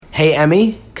Hey,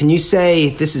 Emmy, can you say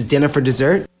this is dinner for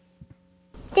dessert?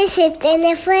 This is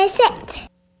dinner for dessert.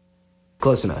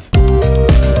 Close enough.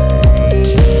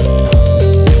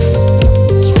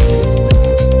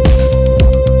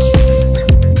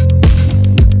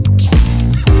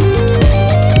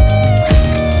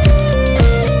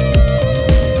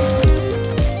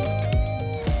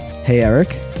 Hey,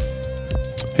 Eric.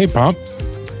 Hey, Pop.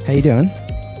 How you doing?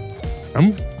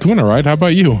 I'm doing all right. How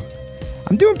about you?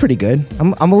 I'm doing pretty good.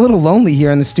 I'm a little lonely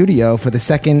here in the studio for the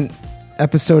second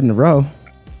episode in a row.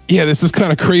 Yeah, this is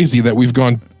kind of crazy that we've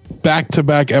gone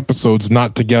back-to-back episodes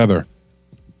not together.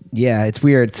 Yeah, it's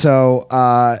weird. So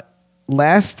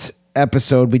last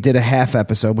episode we did a half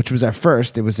episode, which was our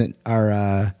first. It was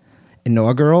our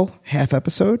inaugural half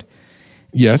episode.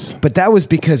 Yes. But that was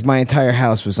because my entire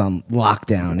house was on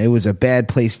lockdown. It was a bad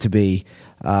place to be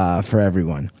for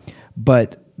everyone.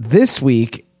 But this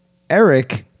week,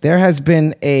 Eric, there has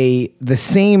been the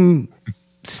same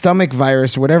stomach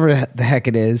virus, or whatever the heck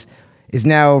it is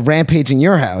now rampaging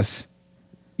your house.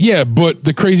 Yeah, but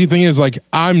the crazy thing is, like,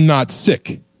 I'm not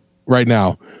sick right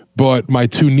now, but my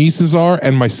two nieces are,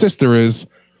 and my sister is,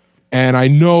 and I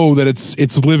know that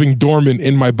it's living dormant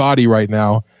in my body right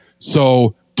now.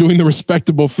 So doing the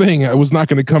respectable thing, I was not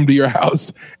going to come to your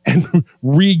house and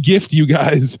re-gift you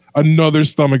guys another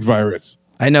stomach virus.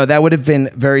 I know, that would have been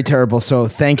very terrible, so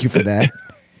thank you for that.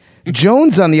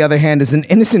 Jones, on the other hand, is an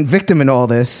innocent victim in all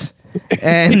this.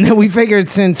 And we figured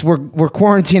since we're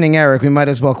quarantining Eric, we might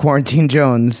as well quarantine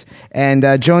Jones.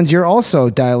 And Jones, you're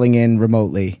also dialing in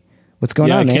remotely. What's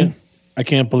going on, man? I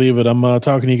can't believe it. I'm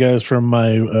talking to you guys from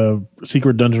my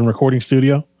secret dungeon recording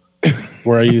studio,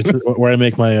 where I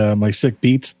make my sick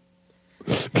beats.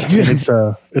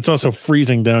 It's also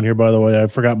freezing down here. By the way, I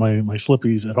forgot my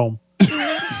slippies at home.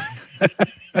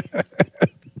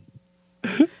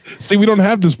 See, we don't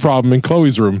have this problem in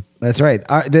Chloe's room. That's right.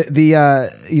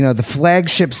 The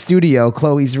flagship studio,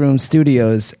 Chloe's Room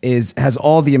Studios, has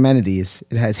all the amenities.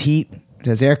 It has heat. It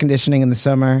has air conditioning in the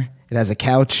summer. It has a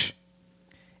couch.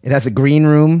 It has a green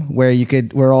room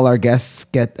where all our guests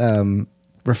get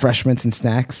refreshments and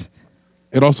snacks.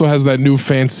 It also has that new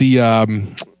fancy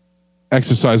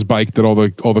exercise bike that all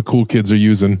the cool kids are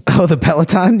using. Oh, the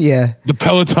Peloton, yeah. The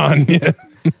Peloton, yeah.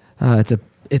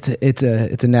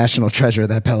 It's a national treasure,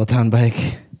 that Peloton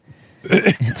bike.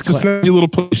 It's a snazzy little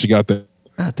place you got there.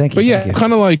 Thank you. But yeah,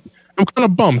 I'm kind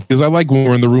of bummed because I like when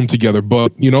we're in the room together.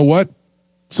 But you know what?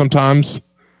 Sometimes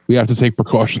we have to take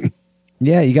precaution.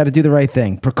 Yeah, you got to do the right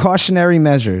thing. Precautionary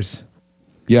measures.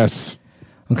 Yes.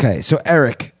 Okay, so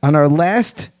Eric, on our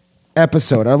last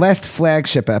episode, our last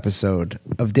flagship episode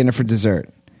of Dinner for Dessert,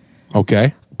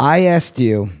 okay, I asked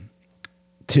you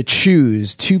to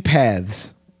choose two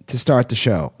paths to start the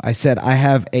show. I said, I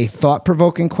have a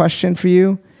thought-provoking question for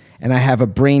you, and I have a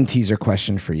brain teaser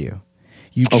question for you.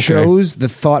 You chose the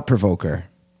thought-provoker.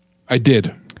 I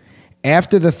did.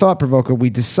 After the thought-provoker, we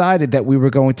decided that we were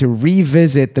going to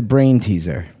revisit the brain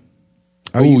teaser.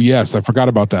 Oh, yes. I forgot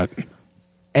about that.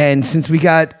 And since we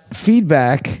got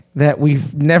feedback that we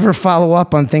never follow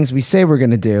up on things we say we're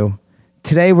going to do,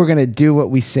 today we're going to do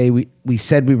what we said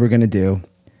we were going to do,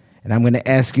 and I'm going to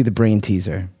ask you the brain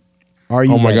teaser. Are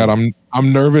you? Oh my God,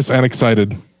 I'm nervous and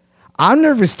excited. I'm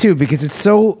nervous too because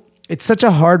it's such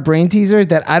a hard brain teaser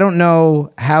that I don't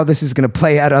know how this is going to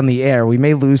play out on the air. We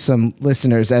may lose some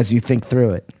listeners as you think through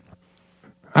it.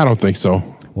 I don't think so.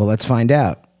 Well, let's find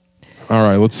out. All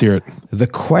right, let's hear it. The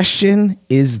question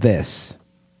is this: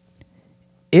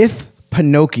 if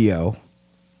Pinocchio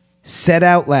said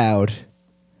out loud,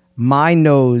 "My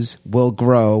nose will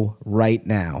grow right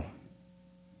now,"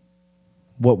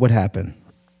 what would happen?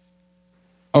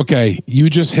 Okay, you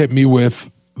just hit me with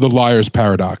the liar's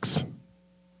paradox.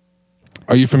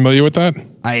 Are you familiar with that?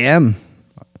 I am.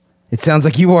 It sounds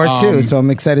like you are too, so I'm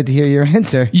excited to hear your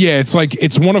answer. Yeah,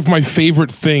 it's one of my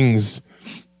favorite things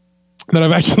that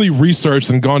I've actually researched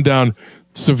and gone down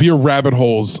severe rabbit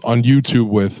holes on YouTube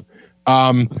with.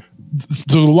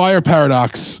 The liar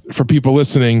paradox, for people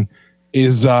listening,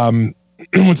 is when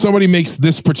somebody makes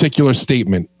this particular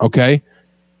statement, okay?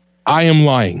 I am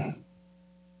lying.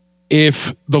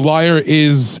 If the liar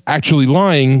is actually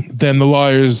lying, then the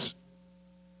liar's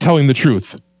telling the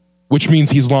truth, which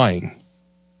means he's lying.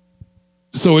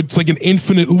 So it's like an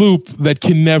infinite loop that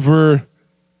can never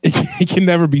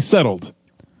be settled.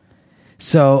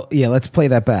 So yeah, let's play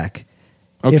that back.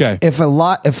 Okay.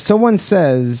 If someone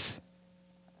says,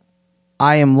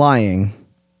 "I am lying,"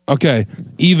 okay,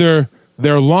 either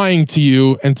they're lying to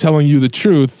you and telling you the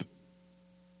truth,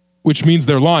 which means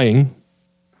they're lying.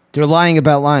 They're lying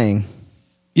about lying.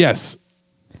 Yes.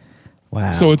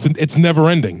 Wow. So it's never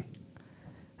ending.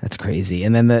 That's crazy.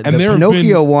 And then the And there have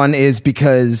Pinocchio been- one is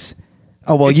because.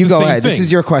 Oh well, It's you the go same ahead. This thing.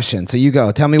 is your question, so you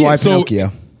go. Tell me why so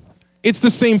Pinocchio. It's the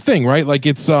same thing, right? Like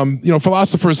it's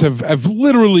philosophers have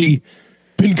literally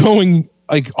been going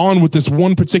like on with this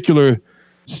one particular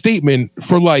statement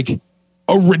for like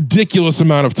a ridiculous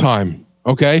amount of time.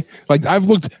 Okay, like I've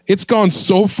looked, it's gone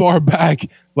so far back,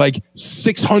 like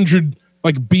 600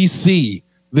 like BC.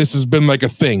 This has been like a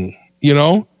thing, you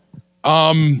know.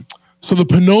 So the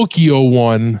Pinocchio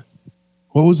one,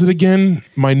 what was it again?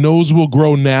 My nose will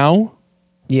grow now.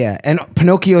 Yeah, and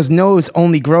Pinocchio's nose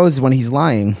only grows when he's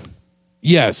lying.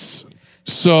 Yes.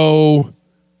 So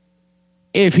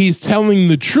if he's telling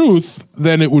the truth,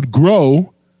 then it would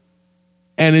grow.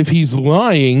 And if he's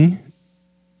lying,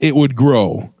 it would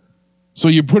grow. So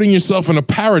you're putting yourself in a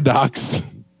paradox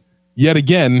yet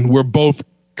again, where both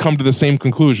come to the same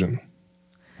conclusion.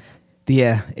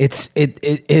 Yeah, it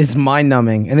is mind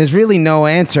numbing, and there's really no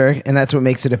answer, and that's what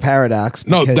makes it a paradox.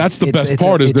 No, because that's the it's- best it's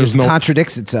part is it there's just no-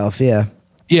 contradicts itself. Yeah.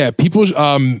 Yeah, people,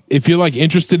 if you're like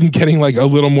interested in getting like a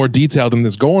little more detailed in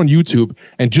this, go on YouTube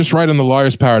and just write in the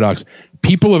Liar's Paradox.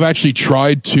 People have actually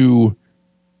tried to,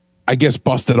 I guess,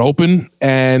 bust it open,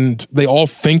 and they all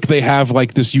think they have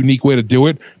like this unique way to do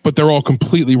it, but they're all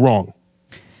completely wrong.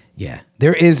 Yeah,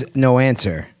 there is no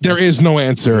answer. There is no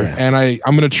answer, Yeah. and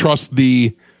I'm going to trust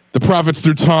the prophets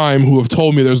through time who have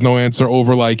told me there's no answer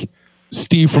over like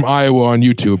Steve from Iowa on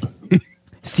YouTube.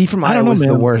 Steve from I don't Iowa know, is the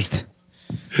man. worst.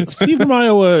 Steve from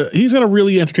Iowa, he's got a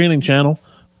really entertaining channel,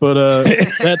 but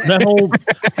that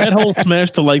whole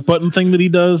smash the like button thing that he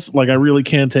does, like I really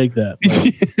can't take that.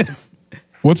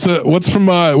 What's from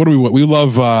what do we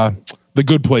love The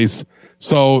Good Place.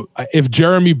 So if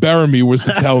Jeremy Bearimy was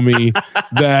to tell me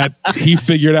that he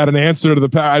figured out an answer to the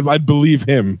power, I'd believe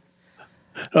him,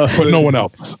 but no one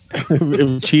else. If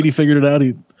Cheaty figured it out,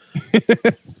 he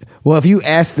Well, if you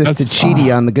asked this to That's-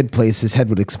 Cheaty on The Good Place, his head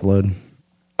would explode.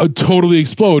 Totally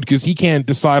explode because he can't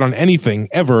decide on anything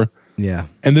ever, Yeah.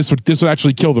 and this would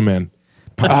actually kill the man.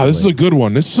 This is a good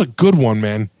one. This is a good one,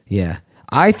 man. Yeah.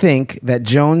 I think that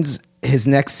Jones, his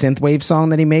next synthwave song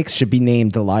that he makes should be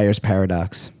named The Liar's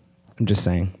Paradox. I'm just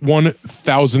saying.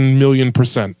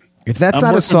 1,000,000,000%. If that's I'm not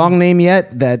a working- song name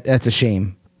yet, that's a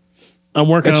shame. I'm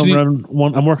working Actually- on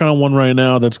one. I'm working on one right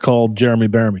now that's called Jeremy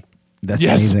Bearimy. That's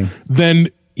Yes. amazing. Then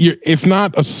if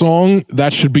not a song,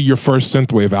 that should be your first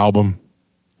synthwave album.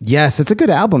 Yes, it's a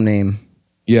good album name.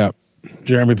 Yeah.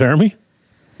 Jeremy Bearimy.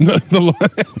 The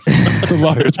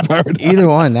Liar's Paradox. Either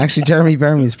one. Actually, Jeremy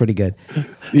Bearimy is pretty good.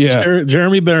 Yeah.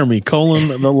 Jeremy Bearimy,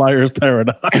 the Liar's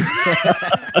Paradox.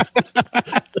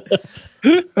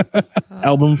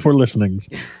 Album for listenings.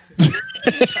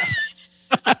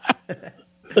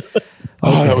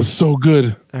 Oh, that was so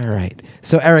good. All right.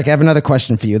 So, Eric, I have another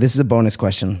question for you. This is a bonus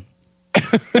question.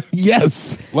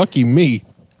 Yes. Lucky me.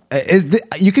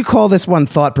 You could call this one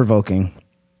thought-provoking.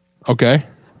 Okay.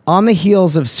 On the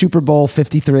heels of Super Bowl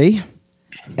 53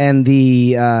 and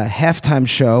the halftime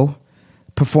show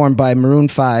performed by Maroon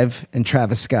 5 and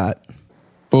Travis Scott,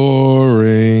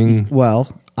 Boring.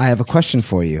 well, I have a question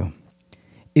for you.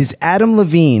 Is Adam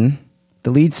Levine, the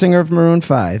lead singer of Maroon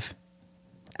 5,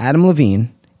 Adam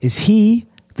Levine, is he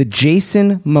the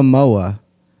Jason Momoa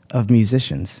of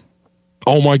musicians?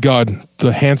 Oh my God.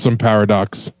 The handsome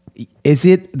paradox. Is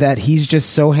it that he's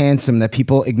just so handsome that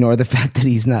people ignore the fact that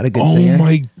he's not a good Oh singer?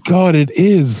 my God, it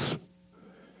is.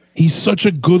 He's such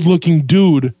a good looking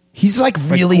dude. He's like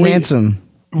really great- handsome.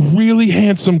 Really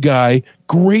handsome guy.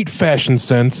 Great fashion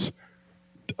sense.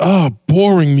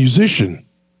 Boring musician.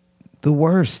 The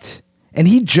worst. And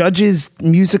he judges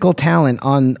musical talent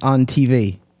on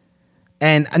TV.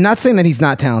 And I'm not saying that he's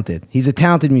not talented. He's a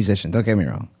talented musician. Don't get me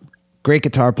wrong. Great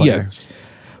guitar player. Yes.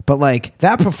 But like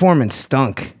that performance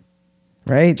stunk.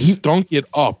 Right? Stunk it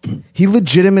up. He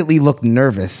legitimately looked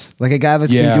nervous. Like a guy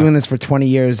that's Yeah. been doing this for 20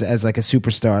 years as like a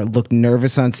superstar looked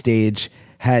nervous on stage,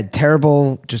 had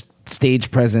terrible just stage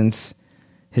presence.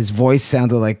 His voice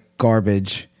sounded like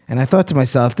garbage. And I thought to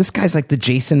myself, this guy's like the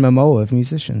Jason Momoa of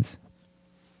musicians.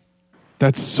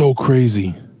 That's so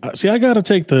crazy. See, I got to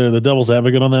take the devil's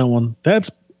advocate on that one. That's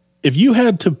if you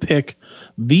had to pick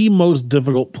the most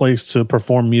difficult place to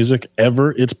perform music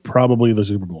ever, it's probably the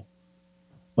Super Bowl.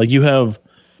 Like you have,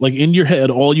 like in your head,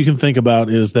 all you can think about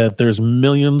is that there's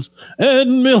millions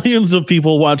and millions of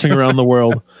people watching around the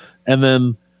world, and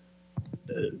then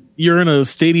you're in a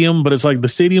stadium, but it's like the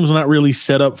stadium's not really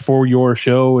set up for your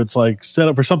show. It's like set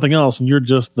up for something else, and you're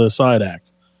just the side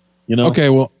act. You know? Okay,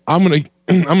 well, I'm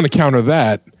gonna counter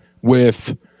that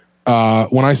with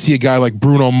when I see a guy like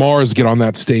Bruno Mars get on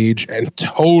that stage and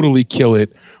totally kill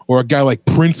it, or a guy like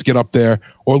Prince get up there,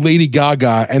 or Lady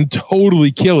Gaga and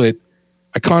totally kill it.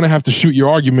 I kind of have to shoot your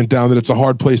argument down that it's a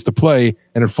hard place to play,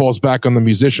 and it falls back on the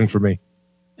musician for me.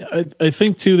 I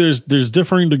think too. There's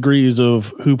differing degrees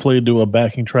of who played to a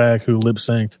backing track, who lip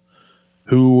synced,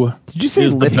 who Did you say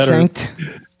is the lip better-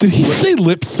 synced? Did he say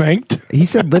lip synced? He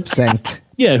said lip synced.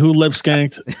 Yeah, who lip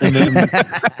skanked, and then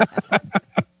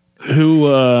who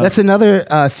That's another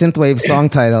synthwave song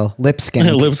title. Lip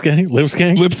skank. lip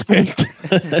skank, Lip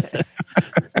synced.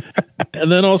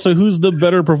 and then also who's the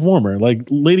better performer? Like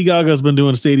Lady Gaga's been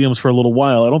doing stadiums for a little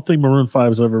while. I don't think Maroon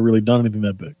 5's ever really done anything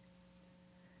that big.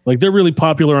 Like they're really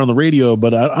popular on the radio,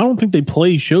 but I don't think they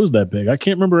play shows that big. I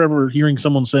can't remember ever hearing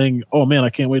someone saying, "Oh man, I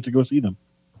can't wait to go see them."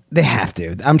 They have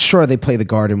to. I'm sure they play the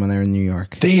Garden when they're in New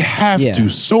York. They have Yeah. to.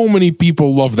 So many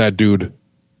people love that dude.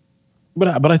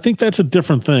 But I think that's a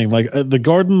different thing. Like the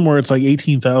Garden, where it's like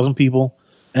 18,000 people,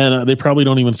 and they probably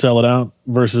don't even sell it out,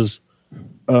 versus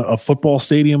a football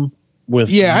stadium with.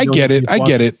 Yeah, I get it. I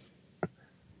get it.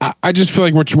 I just feel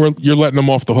like you're letting them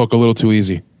off the hook a little too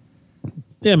easy.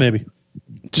 Yeah, maybe.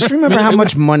 Just remember how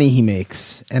much money he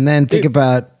makes, and then think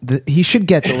about he should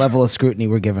get the level of scrutiny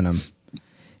we're giving him.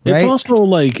 Right?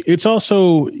 It's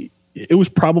also it was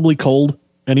probably cold,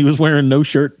 and he was wearing no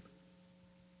shirt.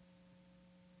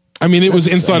 I mean, it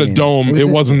was inside a dome. It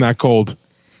was wasn't that cold.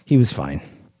 He was fine.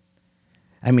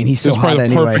 I mean, he's so It's hot probably the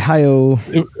anyway. perfect- Hi-oh.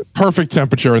 Perfect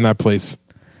temperature in that place.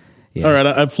 Yeah. All right,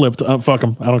 I flipped. Fuck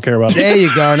him. I don't care about him. There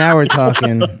you go. Now we're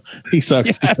talking. He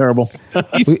sucks. He's terrible.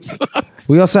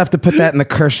 We also have to put that in the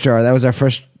curse jar. That was our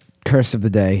first curse of the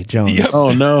day, Jones. Yep.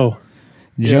 Oh no,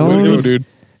 Jones, dude.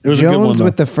 it was a good one. Jones Though.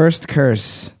 with the first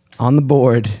curse on the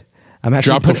board. I'm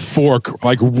actually Dropped a fork,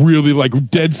 like really,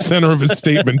 like dead center of his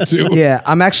statement too. yeah,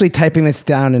 I'm actually typing this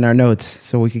down in our notes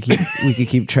so we could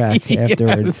keep track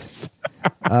afterwards.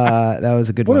 That was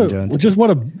a good one, Jones. What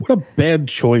a bad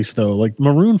choice though. Like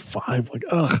Maroon 5. Like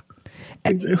ugh,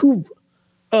 who?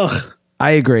 Ugh. I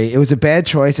agree. It was a bad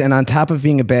choice, and on top of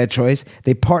being a bad choice,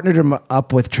 they partnered him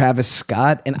up with Travis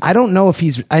Scott. And I don't know if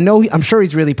I'm sure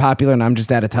he's really popular, and I'm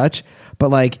just out of touch. But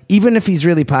like, even if he's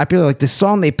really popular, like the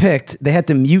song they picked, they had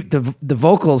to mute the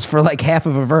vocals for like half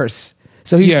of a verse.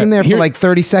 So he was Yeah, in there for like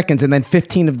 30 seconds, and then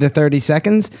 15 of the 30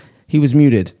 seconds he was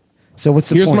muted. So what's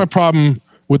the Here's point? my problem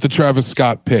with the Travis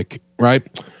Scott pick, right?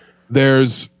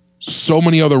 There's so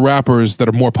many other rappers that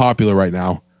are more popular right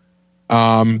now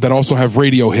that also have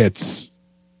radio hits.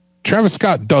 Travis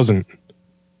Scott doesn't.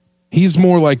 He's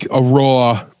more like a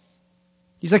raw.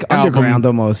 He's like album. underground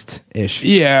almost ish.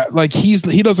 Yeah, like he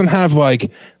doesn't have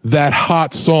like that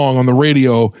hot song on the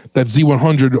radio that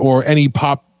Z100 or any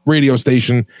pop radio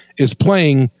station is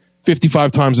playing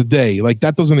 55 times a day. Like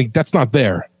that's not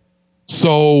there.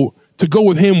 So to go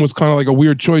with him was kind of like a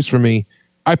weird choice for me.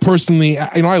 I personally,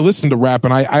 I listen to rap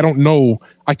and I don't know.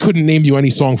 I couldn't name you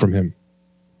any song from him.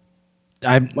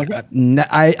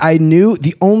 I knew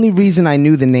the only reason I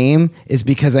knew the name is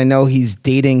because I know he's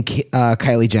dating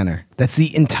Kylie Jenner. That's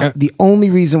the only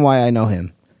reason why I know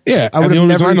him. Yeah, I and would the have only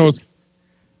never. reason I know is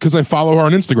because I follow her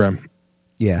on Instagram.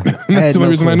 Yeah, And that's the only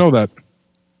reason I know that.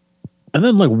 And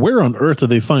then like, where on earth did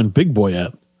they find Big Boy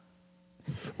at?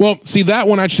 Well, see, that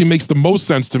one actually makes the most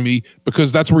sense to me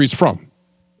because that's where he's from.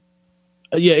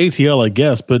 Yeah, ATL, I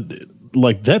guess, but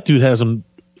like that dude hasn't.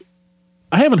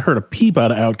 I haven't heard a peep out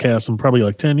of Outkast in probably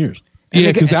like 10 years.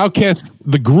 Yeah, because Outkast,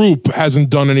 the group, hasn't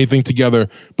done anything together,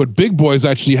 but Big Boy's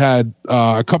actually had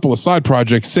a couple of side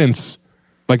projects since,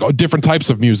 like different types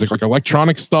of music, like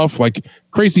electronic stuff, like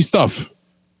crazy stuff.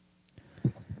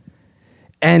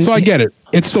 And So I get it.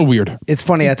 It's still weird. It's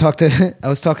funny. I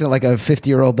was talking to like a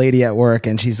 50-year-old lady at work,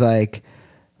 and she's like,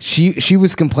 she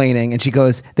was complaining, and she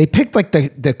goes, they picked like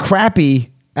the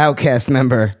crappy Outkast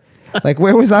member. Like,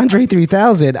 where was Andre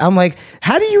 3000? I'm like,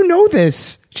 how do you know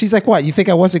this? She's like, what? You think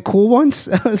I wasn't cool once?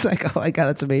 I was like, oh my God,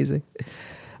 that's amazing.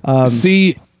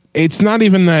 See, it's not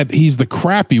even that he's the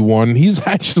crappy one. He's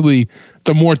actually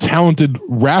the more talented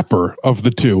rapper of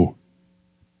the two.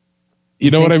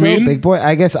 You know what I Think so? mean? Big Boy?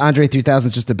 I guess Andre 3000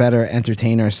 is just a better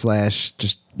entertainer /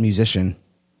 just musician.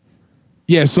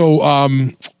 Yeah, so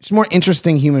Just a more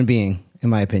interesting human being, in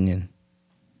my opinion.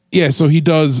 yeah, so he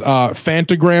does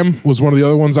Fantagram was one of the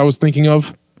other ones I was thinking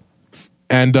of.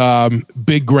 And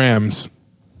Big Grams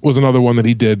was another one that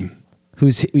he did.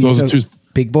 Those are two.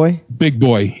 Big Boy? Big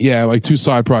Boy. Yeah, like two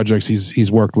side projects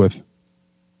he's worked with.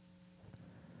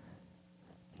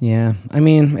 Yeah. I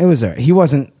mean, it was he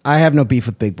wasn't. I have no beef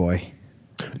with Big Boy.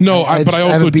 No, but I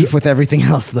have also a beef with everything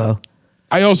else, though.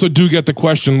 I also do get the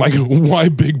question, like, why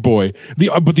Big Boy?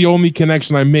 But the only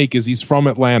connection I make is he's from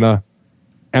Atlanta,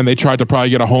 and they tried to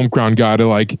probably get a hometown guy to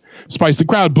like spice the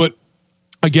crowd. But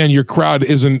again, your crowd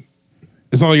isn't.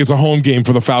 It's not like it's a home game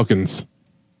for the Falcons,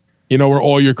 you know, where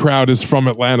all your crowd is from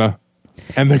Atlanta.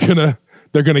 and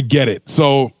they're gonna get it.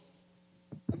 So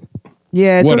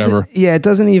Yeah, whatever. It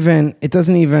doesn't even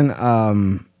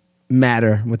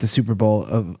matter with the Super Bowl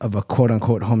of a quote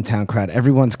unquote hometown crowd.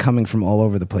 Everyone's coming from all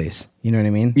over the place. You know what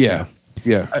I mean? Yeah.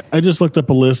 Yeah. I just looked up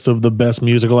a list of the best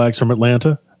musical acts from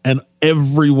Atlanta, and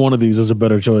every one of these is a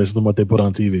better choice than what they put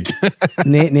on TV.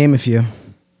 Name a few.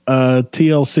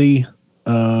 TLC,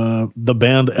 the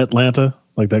band Atlanta,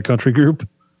 like that country group.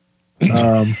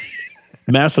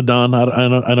 Macedon.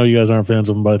 I know you guys aren't fans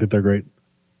of them, but I think they're great.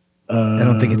 I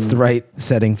don't think it's the right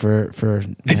setting for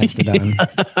Mastodon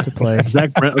to play.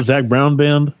 Zach Brown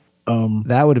band.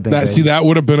 That would have been good. That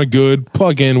would have been a good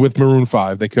plug-in with Maroon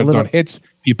 5. They could have done hits.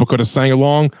 People could have sang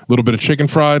along. A little bit of Chicken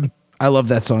Fried. I love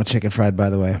that song, Chicken Fried,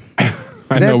 by the way.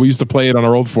 I know. We used to play it on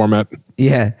our old format.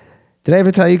 Yeah. Did I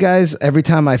ever tell you guys, every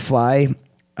time I fly,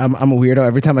 I'm a weirdo.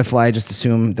 Every time I fly, I just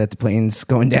assume that the plane's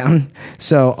going down.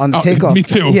 So on the takeoff. Me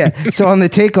too. Yeah. So on the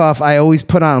takeoff, I always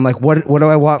put on, I'm like, what do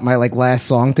I want my last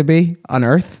song to be on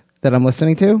Earth that I'm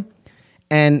listening to?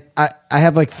 And I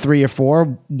have like 3 or 4.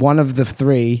 One of the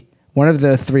 3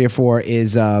 or 4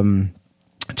 is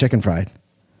Chicken Fried.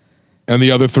 And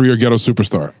the other 3 are Ghetto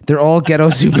Superstar. They're all Ghetto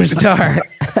Superstar.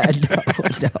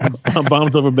 No.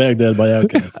 Bombs Over Baghdad by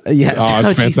Outkast. Yes. Oh,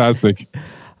 it's fantastic.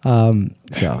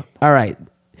 So, all right.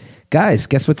 Guys,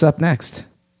 guess what's up next?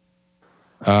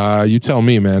 You tell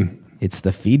me, man. It's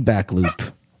the feedback loop.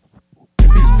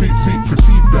 Feedback loop.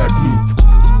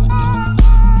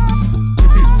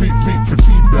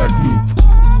 Feedback loop.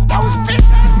 That was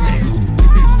fantastic.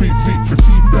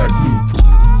 Feedback loop.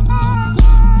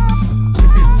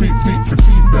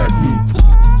 Feedback loop.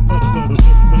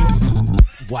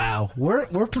 Wow,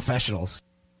 we're professionals.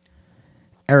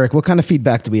 Eric, what kind of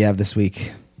feedback do we have this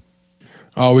week?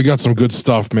 Oh, we got some good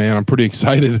stuff, man. I'm pretty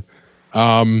excited.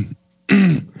 So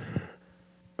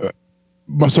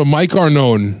Mike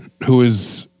Arnone, who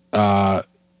is the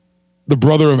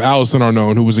brother of Allison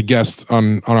Arnone, who was a guest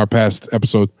on our past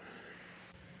episode,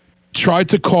 tried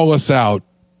to call us out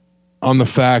on the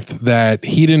fact that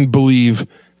he didn't believe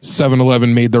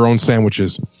 7-Eleven made their own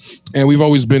sandwiches. And we've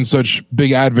always been such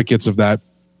big advocates of that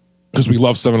because we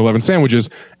love 7-Eleven sandwiches.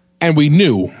 And we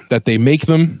knew that they make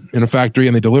them in a factory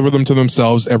and they deliver them to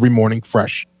themselves every morning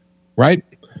fresh, right?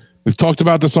 We've talked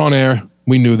about this on air.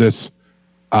 We knew this.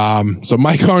 So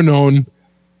Mike Arnone,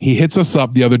 he hits us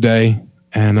up the other day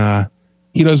and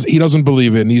he doesn't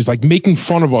believe it. And he's like making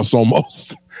fun of us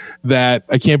almost that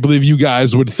I can't believe you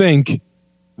guys would think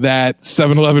that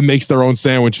 7-Eleven makes their own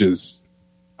sandwiches.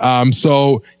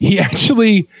 So he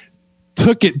actually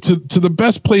took it to the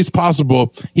best place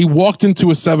possible. He walked into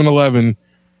a 7-Eleven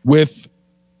with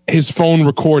his phone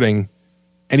recording,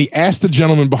 and he asked the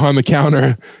gentleman behind the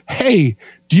counter, "Hey,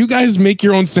 do you guys make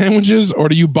your own sandwiches or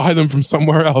do you buy them from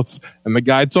somewhere else?" And the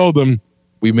guy told him,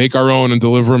 "We make our own and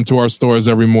deliver them to our stores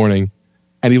every morning."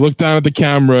 And he looked down at the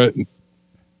camera,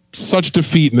 such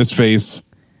defeat in his face,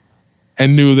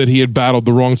 and knew that he had battled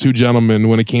the wrong 2 gentlemen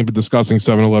when it came to discussing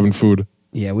 7-Eleven food.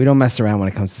 Yeah, we don't mess around when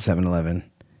it comes to 7-Eleven.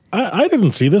 I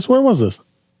didn't see this. Where was this?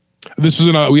 This was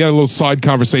we had a little side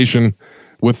conversation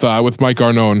with Mike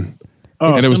Arnone,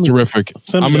 and it was terrific.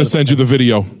 I'm going to send you the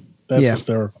video. That's Yeah.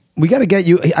 hysterical. We got to get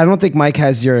you. I don't think Mike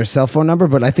has your cell phone number,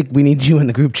 but I think we need you in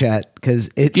the group chat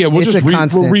because it's We'll it's just a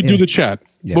constant. we'll redo yeah. the chat.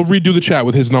 Yeah. We'll redo the chat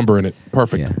with his number in it.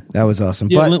 Perfect. Yeah, that was awesome.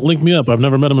 Yeah, but link me up. I've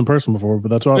never met him in person before, but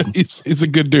that's awesome. He's a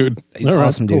good dude. he's All right,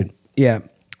 awesome, cool. dude. Yeah.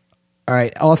 All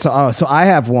right. Also, so I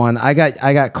have one. I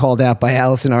got called out by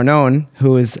Allison Arnone,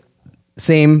 who is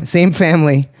same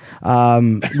family.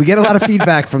 We get a lot of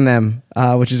feedback from them,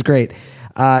 which is great.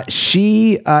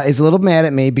 She is a little mad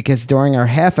at me because during our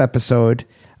half episode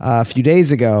a few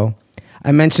days ago,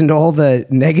 I mentioned all the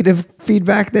negative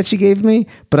feedback that she gave me,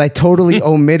 but I totally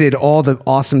omitted all the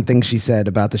awesome things she said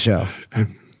about the show.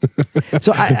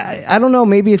 So I don't know.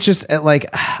 Maybe it's just like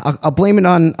I'll blame it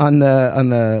on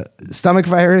the stomach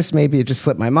virus. Maybe it just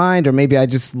slipped my mind, or maybe I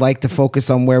just like to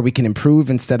focus on where we can improve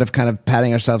instead of kind of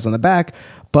patting ourselves on the back.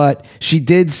 But she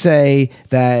did say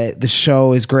that the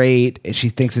show is great. She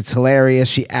thinks it's hilarious.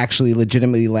 She actually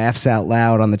legitimately laughs out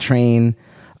loud on the train.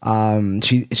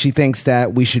 She thinks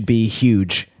that we should be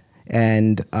huge,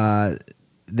 and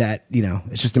that, you know,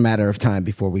 it's just a matter of time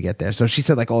before we get there. So she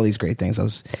said like all these great things.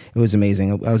 It was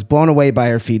amazing. I was blown away by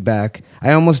her feedback.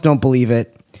 I almost don't believe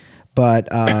it,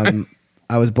 but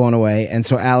I was blown away. And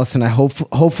so Allison,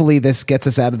 hopefully this gets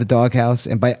us out of the doghouse,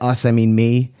 and by us I mean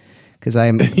me, because I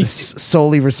am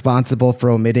solely responsible for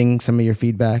omitting some of your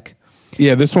feedback.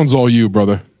 Yeah, this one's all you,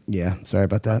 brother. Yeah, sorry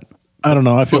about that. I don't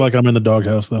know. I feel like I'm in the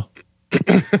doghouse though.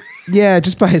 Yeah,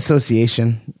 just by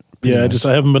association. Yeah,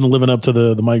 I haven't been living up to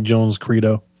the Mike Jones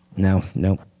credo. No.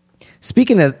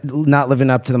 Speaking of not living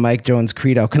up to the Mike Jones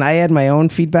credo, can I add my own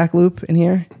feedback loop in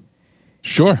here?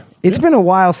 Sure. It's been a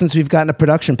while since we've gotten a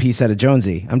production piece out of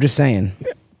Jonesy. I'm just saying.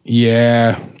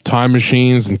 Yeah, Time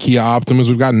Machines and Kia Optimas.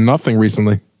 We've gotten nothing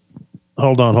recently.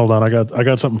 Hold on. I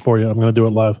got something for you. I'm going to do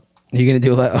it live. Are you going to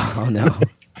do it? Oh, no.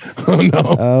 Oh,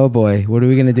 no. Oh, boy. What are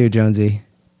we going to do, Jonesy?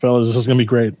 Fellas, this is going to be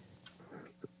great.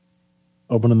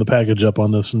 Opening the package up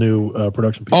on this new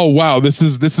production piece. Oh, wow. This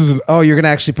is an Oh, you're going to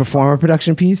actually perform a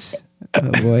production piece?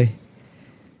 Oh, boy.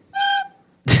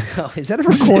 Oh, is that a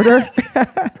recorder?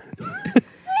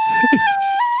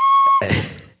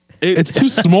 it's too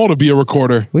small to be a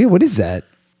recorder. Wait, what is that?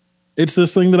 It's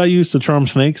this thing that I use to charm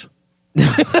snakes.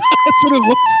 That's what it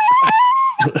looks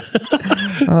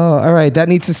Oh, all right. That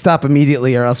needs to stop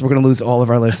immediately, or else we're going to lose all of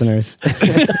our listeners.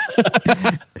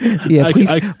 Yeah,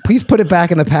 please put it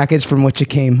back in the package from which it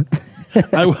came.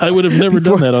 I would have never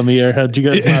done that on the air had you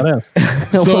guys not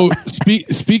asked. So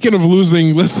speaking of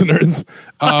losing listeners,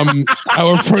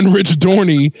 our friend Rich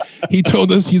Dorney, he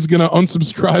told us he's going to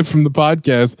unsubscribe from the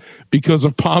podcast because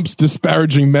of Pomp's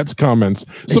disparaging Mets comments.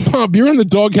 So Pomp, you're in the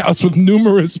doghouse with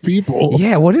numerous people.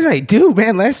 Yeah, what did I do,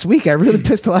 man? Last week I really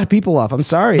pissed a lot of people off. I'm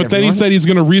sorry. But then he said he's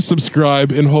going to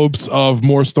resubscribe in hopes of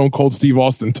more Stone Cold Steve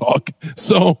Austin talk.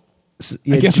 So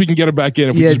yeah, I guess we can get it back in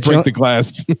if we just break the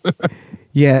glass.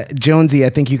 Yeah, Jonesy, I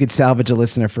think you could salvage a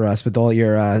listener for us with all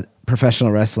your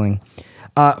professional wrestling.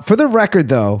 For the record,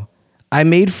 though, I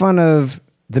made fun of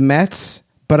the Mets,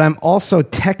 but I'm also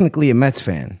technically a Mets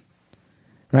fan,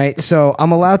 right? So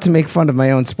I'm allowed to make fun of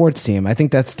my own sports team. I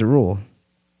think that's the rule.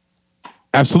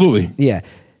 Absolutely. Yeah.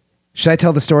 Should I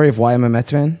tell the story of why I'm a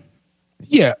Mets fan?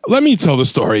 Yeah, let me tell the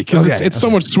story because it's so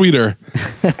much sweeter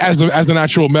as an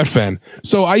actual Met fan.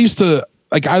 So I used to...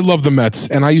 I love the Mets,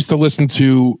 and I used to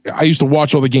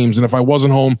watch all the games, and if I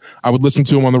wasn't home, I would listen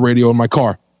to them on the radio in my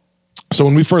car. So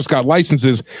when we first got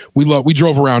licenses, we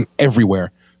drove around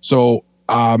everywhere. So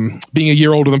being a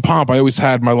year older than Pomp, I always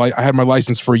had my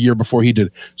license for a year before he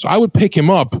did. So I would pick him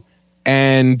up,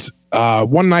 and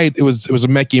one night it was a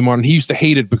Met game on, and he used to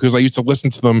hate it because I used to listen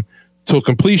to them till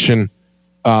completion,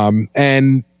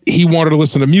 and he wanted to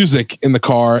listen to music in the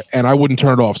car, and I wouldn't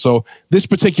turn it off. So this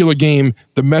particular game,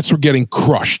 the Mets were getting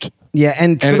crushed. Yeah,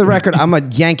 and for the record, I'm a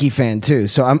Yankee fan too.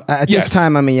 So this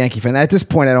time I'm a Yankee fan. At this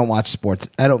point, I don't watch sports.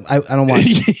 I don't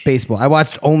watch baseball. I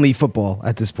watched only football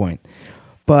at this point.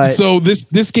 But so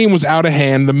this game was out of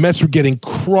hand. The Mets were getting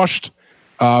crushed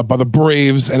by the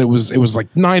Braves, and it was like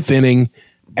ninth inning.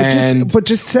 But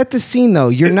just set the scene though.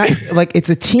 You're not like it's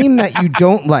a team that you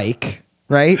don't like.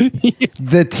 Right?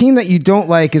 The team that you don't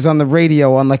like is on the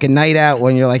radio on like a night out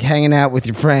when you're like hanging out with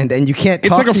your friend and you can't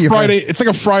talk to your friend. It's like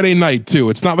a Friday night too.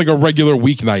 It's not like a regular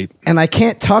weeknight. And I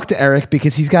can't talk to Eric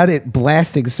because he's got it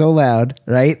blasting so loud,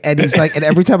 right? And he's like, and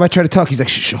every time I try to talk, he's like,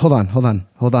 shh, hold on.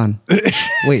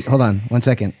 Wait, hold on. 1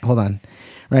 second. Hold on.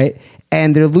 Right?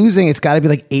 And they're losing. It's got to be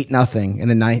like 8-0 in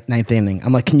the ninth inning.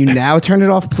 I'm like, can you now turn it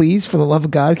off, please? For the love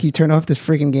of God, can you turn off this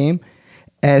freaking game?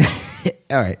 And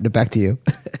all right, back to you.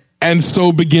 And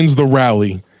so begins the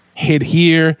rally. Hit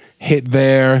here, hit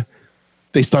there.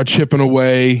 They start chipping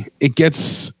away. It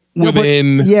gets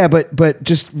within. But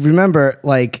just remember,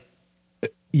 like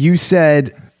you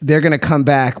said, they're going to come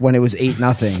back when it was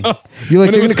 8-0. So, you're like,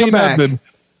 they're going to come back.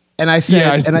 And I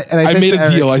said, I made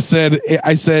a deal. I said,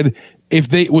 if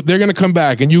they're going to come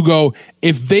back, and you go,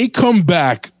 if they come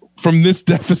back from this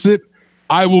deficit,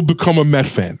 I will become a Met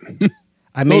fan.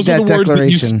 I made that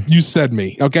declaration. Words that you said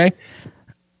me. Okay.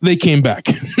 They came back.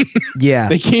 Yeah.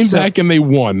 They came back and they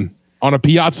won on a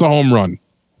Piazza home run.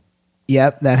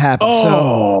 Yep, that happened.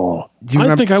 Oh, do you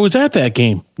remember? I think I was at that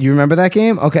game. You remember that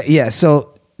game? Okay, yeah.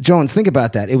 So, Jones, think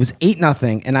about that. It was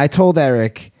 8-0, and I told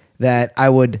Eric that I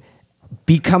would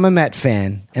become a Met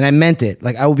fan, and I meant it.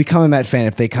 Like, I will become a Met fan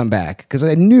if they come back. Because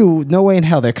I knew no way in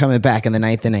hell they're coming back in the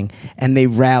ninth inning, and they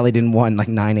rallied and won like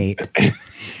 9-8.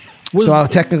 So,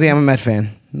 technically, I'm a Met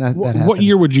fan. What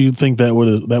year would you think that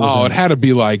was? It had to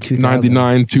be like 2000.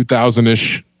 99,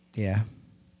 2000-ish. Yeah.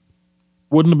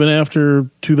 Wouldn't have been after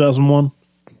 2001?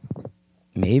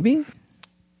 Maybe.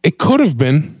 It could have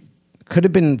been. Could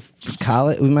have been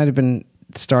college. We might have been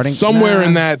starting. Somewhere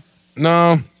in that.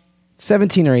 No.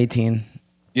 17 or 18.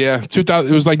 Yeah. 2000.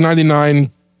 It was like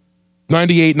 99,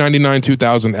 98, 99,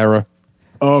 2000 era.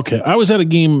 Okay. I was at a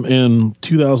game in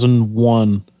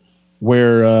 2001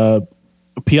 where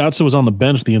Piazza was on the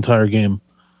bench the entire game,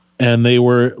 and they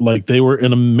were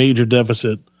in a major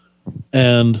deficit,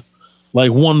 and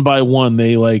like one by one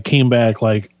they like came back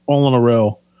like all in a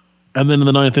row, and then in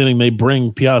the ninth inning they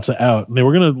bring Piazza out, and they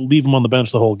were going to leave him on the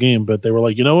bench the whole game, but they were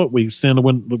like, you know what, we stand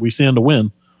to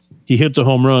win. He hits a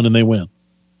home run and they win.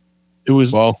 It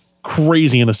was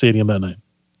crazy in a stadium that night.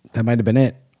 That might have been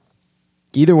it.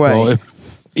 Either way, Well,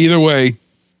 either way,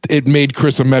 it made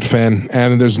Chris a Met fan,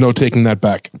 and there's no taking that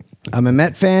back. I'm a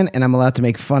Met fan, and I'm allowed to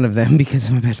make fun of them because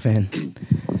I'm a Met fan.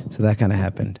 So that kind of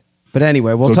happened. But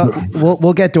anyway, we'll So- talk.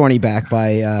 We'll get Dorney back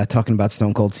by talking about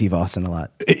Stone Cold Steve Austin a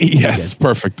lot. Yes,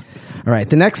 perfect. All right.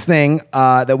 The next thing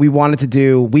that we wanted to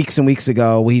do weeks and weeks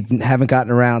ago, we haven't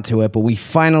gotten around to it, but we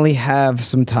finally have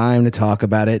some time to talk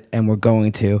about it, and we're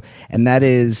going to. And that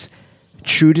is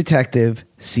True Detective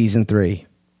Season 3.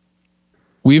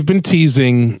 We've been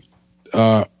teasing.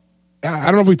 I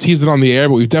don't know if we teased it on the air,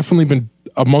 but we've definitely been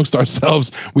amongst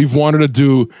ourselves. We've wanted to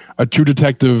do a True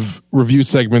Detective review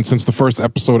segment since the first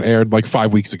episode aired like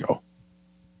 5 weeks ago.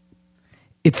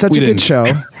 It's such We a good didn't.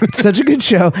 show. It's such a good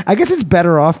show. I guess it's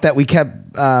better off that we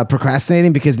kept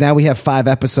procrastinating because now we have 5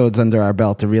 episodes under our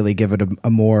belt to really give it a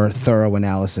more thorough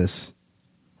analysis.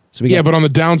 So we Yeah, got- but on the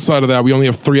downside of that, we only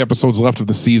have 3 episodes left of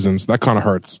the season, so that kind of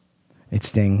hurts. It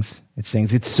stings. It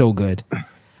stings. It's so good.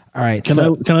 All right. Can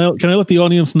so, I let the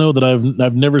audience know that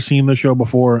I've never seen this show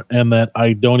before and that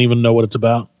I don't even know what it's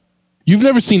about? You've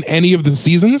never seen any of the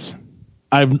seasons?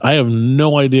 I have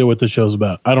no idea what this show's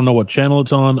about. I don't know what channel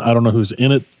it's on. I don't know who's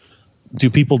in it. Do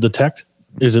people detect?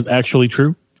 Is it actually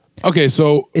true? Okay,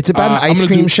 so it's about an I'm ice gonna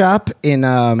cream do- shop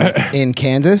in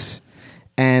Kansas,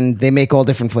 and they make all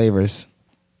different flavors.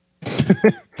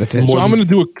 That's it. So I'm gonna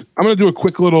do a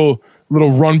quick little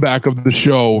run back of the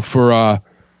show for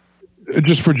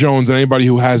just for Jones and anybody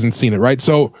who hasn't seen it. Right.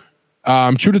 So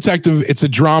True Detective, it's a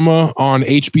drama on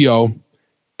HBO,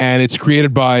 and it's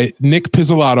created by Nick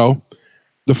Pizzolatto.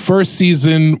 The first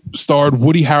season starred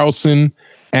Woody Harrelson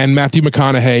and Matthew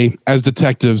McConaughey as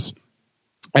detectives,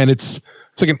 and it's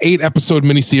like an 8-episode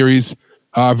miniseries.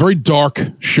 Very dark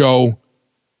show,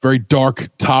 very dark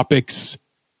topics.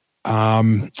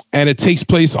 And it takes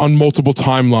place on multiple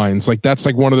timelines. Like that's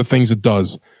like one of the things it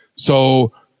does.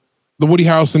 So the Woody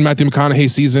Harrelson, Matthew McConaughey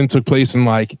season took place in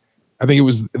like, I think it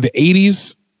was the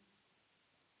 80s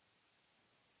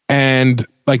and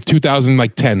like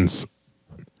 2010s.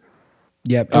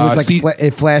 Yep. It was see-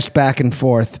 it flashed back and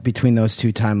forth between those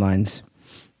 2 timelines.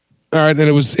 All right, and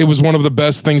it was one of the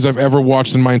best things I've ever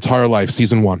watched in my entire life.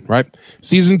 Season 1, right?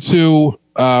 Season 2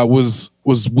 was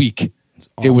weak.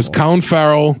 It was Colin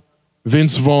Farrell,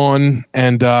 Vince Vaughn,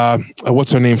 and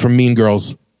what's her name from Mean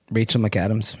Girls? Rachel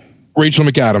McAdams. Rachel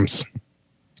McAdams.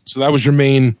 So that was your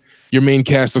main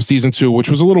cast of season 2, which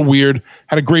was a little weird.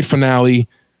 Had a great finale.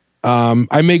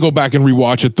 I may go back and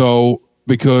rewatch it though,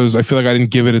 because I feel like I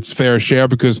didn't give it its fair share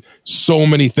because so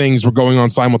many things were going on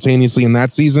simultaneously in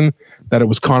that season that it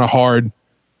was kind of hard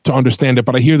to understand it.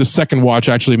 But I hear the second watch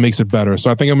actually makes it better. So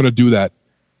I think I'm going to do that.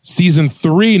 Season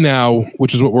 3 now,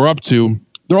 which is what we're up to.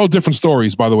 They're all different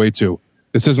stories, by the way, too.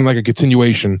 This isn't like a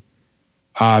continuation.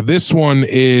 This one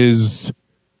is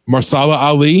Marsala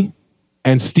Ali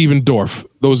and Steven Dorff.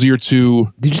 Those are your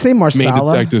 2 Did you say main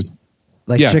Marsala? detectives.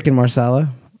 Like Yeah. chicken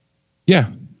Marsala? Yeah.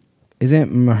 Isn't it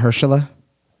Mahershala?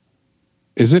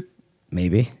 Is it?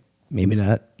 Maybe. Maybe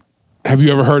not. Have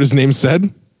you ever heard his name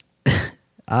said?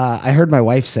 I heard my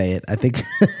wife say it. I think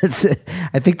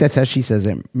I think that's how she says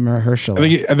it.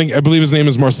 Mahershala. I believe his name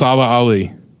is Marsala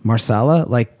Ali. Marsala?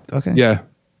 Like, okay. Yeah.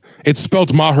 It's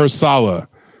spelled Mahershala,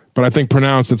 but I think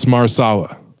pronounced it's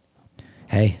Marsala.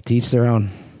 Hey, to each their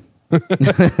own.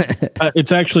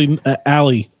 It's actually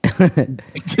Ali.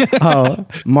 Oh,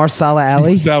 Marsala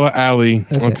Ali? Marsala Ali.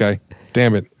 Okay.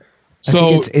 Damn it. I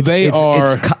So think they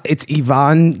are. It's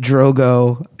Ivan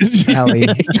Drogo Ali.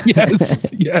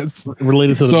 yes.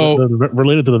 Related to So-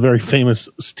 related to the very famous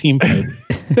Steam Pig.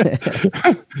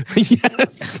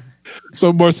 Yes.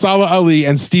 So Marsala Ali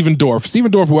and Steven Dorff.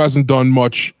 Steven Dorff, who hasn't done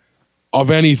much of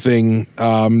anything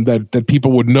that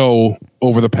people would know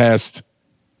over the past.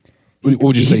 What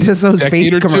would you say? He does those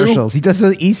decade vape or two? commercials. He does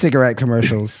those e-cigarette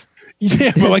commercials.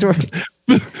 Yeah, but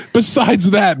like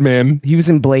besides that, man. He was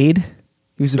in Blade.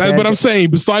 He was a That's bad what I'm guy. saying.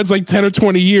 Besides like 10 or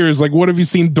 20 years, like what have you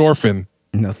seen Dorff in?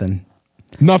 Nothing.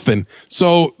 Nothing.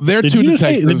 So they're Did 2 you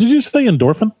say detectives. did you say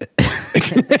endorphin?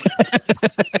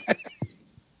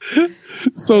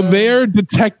 So they're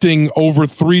detecting over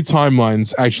 3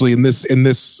 timelines actually in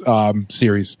this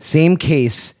series. Same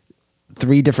case,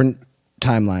 3 different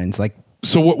timelines. Like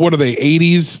So what are they?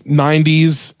 80s,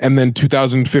 90s, and then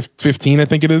 2015, I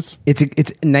think it is. it's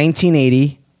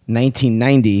 1980,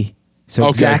 1990. So Okay.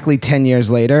 exactly 10 years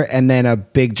later, and then a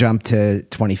big jump to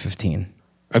 2015.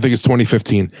 I think it's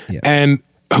 2015. Yeah. And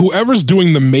whoever's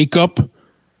doing the makeup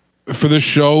for this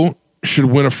show should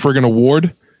win a friggin'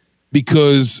 award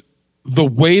because the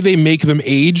way they make them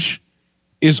age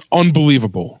is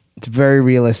unbelievable. It's very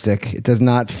realistic. It does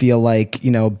not feel like,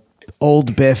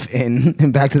 old Biff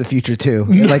in Back to the Future too.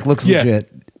 It like looks Yeah.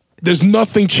 legit. There's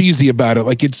nothing cheesy about it.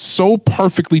 Like, it's so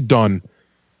perfectly done.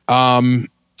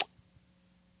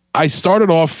 I started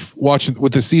off watching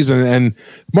with the season, and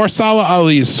Marsala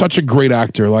Ali is such a great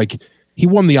actor. Like, he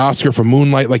won the Oscar for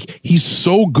Moonlight. Like, he's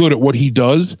so good at what he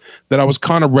does that I was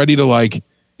kind of ready to like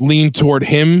lean toward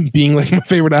him being like my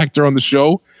favorite actor on the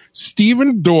show.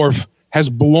 Steven Dorff has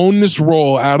blown this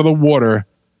role out of the water,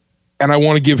 and I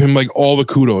want to give him like all the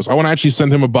kudos. I want to actually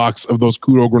send him a box of those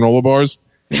Kudo granola bars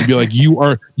and be like, you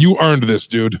earned this,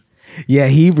 dude. Yeah,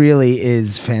 he really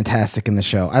is fantastic in the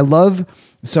show. I love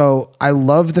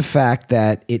the fact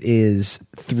that it is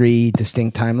 3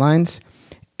 distinct timelines,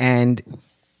 and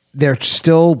they're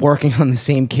still working on the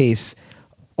same case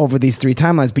over these 3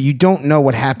 timelines, but you don't know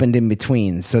what happened in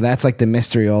between. So that's like the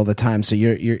mystery all the time. So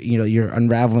you're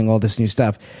unraveling all this new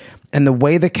stuff, and the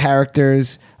way the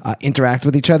characters interact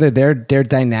with each other, their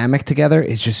dynamic together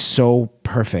is just so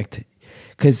perfect,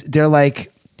 because they're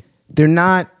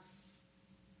not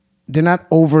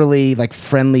overly like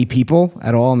friendly people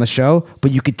at all on the show,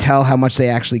 but you could tell how much they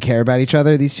actually care about each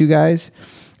other, these two guys.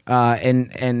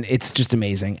 And it's just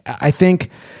amazing. I think,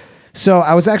 so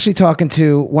I was actually talking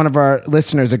to one of our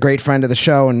listeners, a great friend of the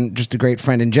show and just a great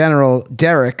friend in general,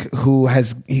 Derek,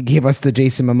 he gave us the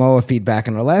Jason Momoa feedback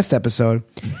in our last episode.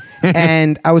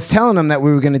 And I was telling him that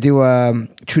we were going to do a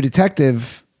True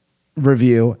Detective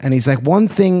review. And he's like, one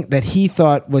thing that he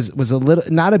thought was a little,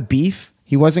 not a beef,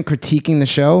 he wasn't critiquing the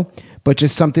show, but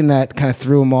just something that kind of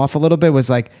threw him off a little bit, was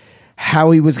like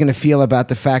how he was going to feel about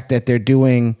the fact that they're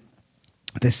doing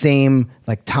the same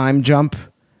like time jump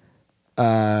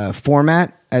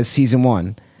format as season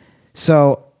 1.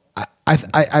 So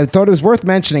I thought it was worth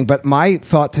mentioning, but my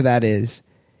thought to that is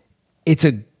it's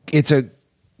a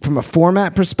from a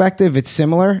format perspective, it's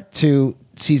similar to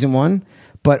season 1.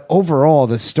 But overall,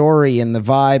 the story and the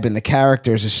vibe and the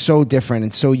characters are so different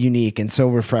and so unique and so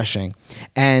refreshing.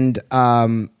 And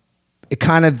it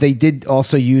kind of, they did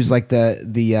also use like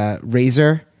the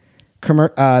razor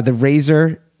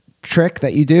trick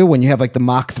that you do when you have like the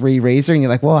Mach 3 razor, and you're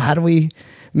like, well, how do we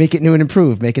make it new and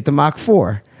improved? Make it the Mach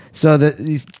 4. So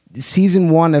the season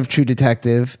 1 of True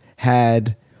Detective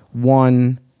had 2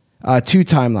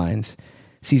 timelines.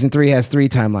 Season 3 has 3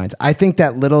 timelines. I think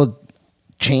that little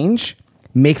change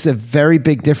makes a very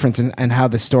big difference in how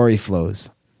the story flows.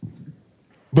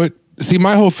 But see,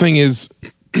 my whole thing is,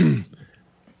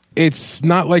 it's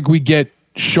not like we get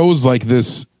shows like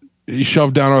this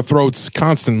shoved down our throats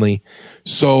constantly.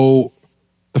 So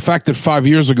the fact that 5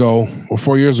 years ago or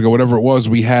 4 years ago, whatever it was,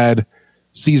 we had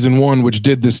season 1, which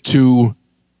did this two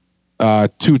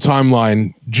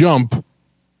timeline jump.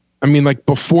 I mean, like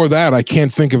before that, I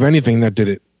can't think of anything that did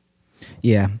it.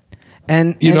 Yeah.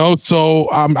 So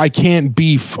I can't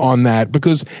beef on that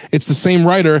because it's the same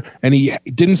writer, and he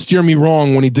didn't steer me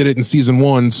wrong when he did it in season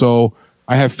 1. So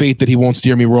I have faith that he won't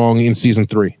steer me wrong in season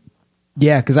 3.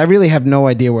 Yeah, because I really have no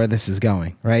idea where this is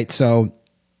going, right? So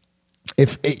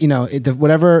if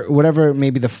whatever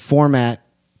maybe the format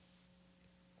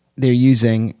they're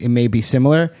using, it may be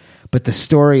similar, but the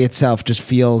story itself just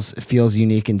feels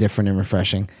unique and different and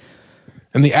refreshing.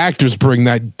 And the actors bring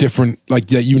that different, like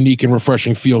that unique and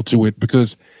refreshing feel to it,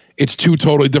 because it's 2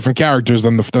 totally different characters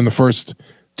than the first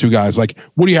 2 guys. Like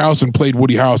Woody Harrelson played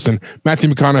Woody Harrelson. Matthew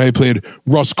McConaughey played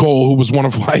Russ Cole, who was one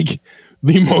of like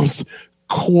the most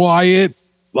quiet,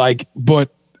 like,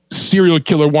 but serial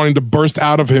killer wanting to burst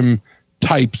out of him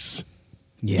types.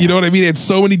 Yeah. You know what I mean? It's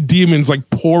so many demons like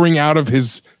pouring out of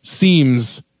his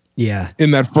seams. Yeah.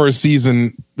 In that first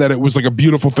season, that it was like a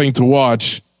beautiful thing to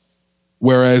watch.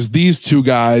 Whereas these 2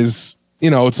 guys,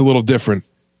 it's a little different.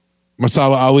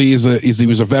 Marsala Ali he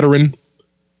was a veteran,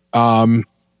 and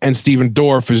Steven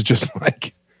Dorff is just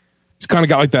like, he's kind of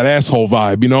got like that asshole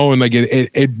vibe, and like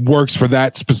it works for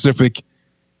that specific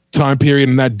time period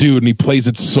and that dude, and he plays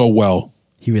it so well.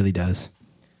 He really does.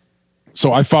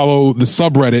 So I follow the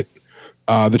subreddit,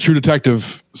 the True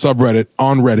Detective subreddit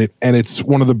on Reddit, and it's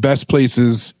one of the best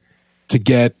places to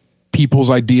get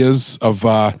people's ideas of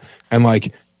and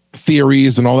like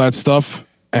theories and all that stuff.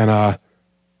 And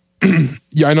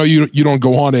yeah, I know you don't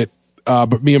go on it,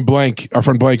 but me and Blank, our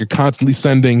friend Blank, are constantly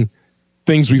sending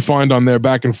things we find on there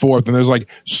back and forth, and there's like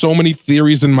so many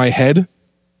theories in my head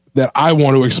that I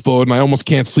want to explode, and I almost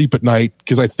can't sleep at night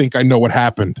because I think I know what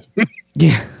happened.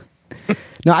 Yeah.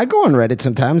 No, I go on Reddit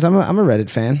sometimes. I'm a Reddit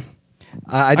fan.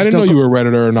 I didn't know you were a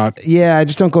Redditor or not. Yeah, I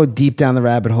just don't go deep down the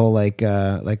rabbit hole like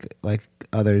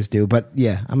others do. But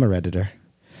yeah, I'm a Redditor.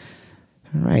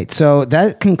 All right, so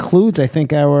that concludes, I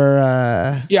think, our.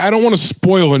 Yeah, I don't want to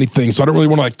spoil anything, so I don't really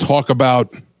want to like talk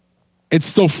about. It's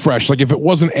still fresh. Like if it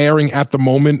wasn't airing at the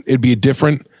moment, it'd be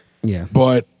different. Yeah.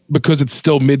 But because it's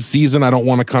still mid-season, I don't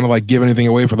want to kind of like give anything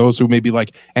away for those who may be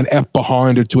like an F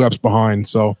behind or 2 Fs behind.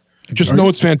 So just know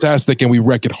it's fantastic and we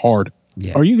wreck it hard.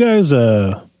 Yeah. Are you guys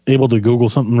able to Google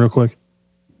something real quick?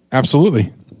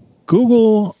 Absolutely.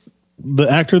 Google the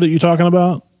actor that you're talking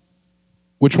about.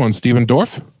 Which one? Steven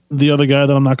Dorff? The other guy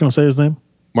that I'm not going to say his name.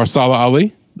 Marsala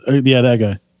Ali? Yeah, that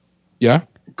guy. Yeah.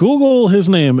 Google his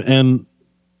name, and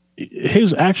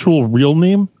his actual real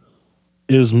name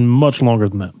is much longer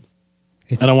than that.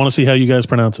 And I want to see how you guys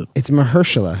pronounce it. It's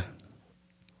Mahershala.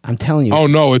 I'm telling you. Oh,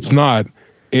 no, it's not.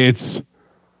 It's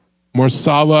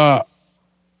Marsala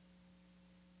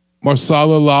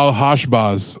Lal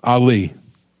Hashbaz Ali.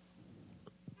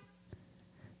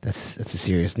 That's a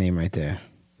serious name right there.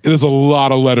 There's a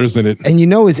lot of letters in it. And you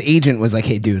know his agent was like,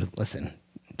 hey, dude, listen,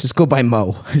 just go by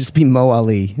Mo. Just be Mo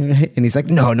Ali. And he's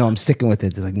like, no, I'm sticking with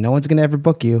it. They're like, no one's going to ever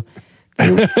book you.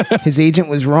 His agent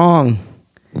was wrong.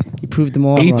 He proved them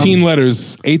all 18 wrong.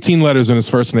 letters. 18 letters in his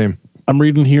first name. I'm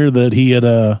reading here that he had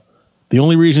the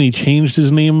only reason he changed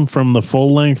his name from the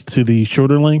full length to the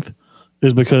shorter length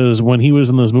is because when he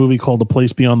was in this movie called The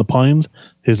Place Beyond the Pines,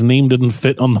 his name didn't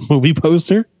fit on the movie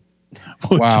poster.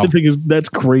 Which Wow. I think that's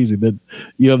crazy that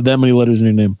you have that many letters in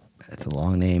your name. That's a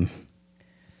long name.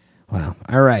 Wow.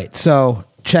 All right. So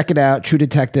check it out. True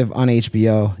Detective on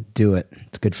HBO. Do it.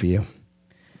 It's good for you.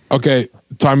 Okay,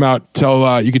 time out.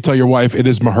 You can tell your wife it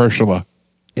is Mahershala.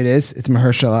 It is. It's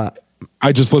Mahershala.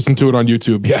 I just listened to it on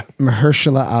YouTube. Yeah.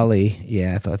 Mahershala Ali.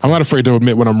 Yeah, I thought so. I'm not afraid to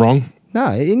admit when I'm wrong. No,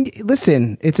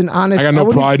 listen, it's an honest... I got no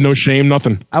wouldn't- pride, no shame,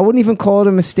 nothing. I wouldn't even call it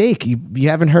a mistake. You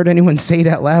haven't heard anyone say it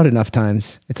out loud enough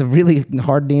times. It's a really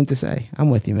hard name to say. I'm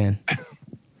with you, man.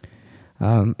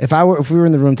 If we were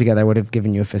in the room together, I would have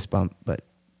given you a fist bump. But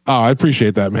Oh, I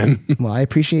appreciate that, man. well, I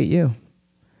appreciate you.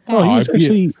 Oh, Oh,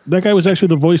 that guy was actually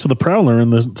the voice of the Prowler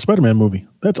in the Spider-Man movie.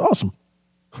 That's awesome.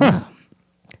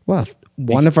 Well,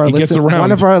 one of our he gets around.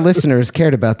 one of our listeners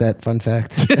cared about that fun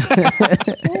fact.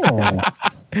 Oh,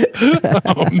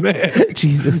 man.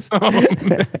 Jesus,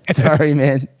 sorry,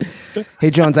 man.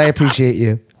 Hey, Jones, I appreciate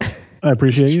you. I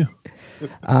appreciate you.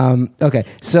 Okay,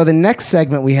 so the next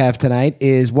segment we have tonight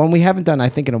is one we haven't done, I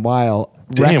think, in a while.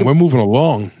 Damn, we're moving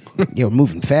along. We're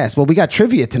moving fast. Well, we got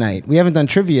trivia tonight. We haven't done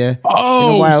trivia in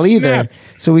Oh, a while either. snap.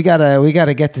 So we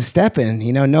gotta get to stepping.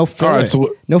 You know, no filler. All right,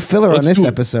 so no filler on let's this do it.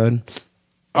 episode.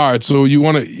 All right, so you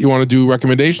want to do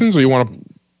recommendations or you want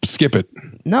to skip it?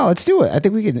 No, let's do it. I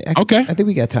think we can. Okay. I think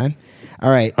we got time. All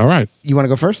right. All right. You want to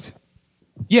go first?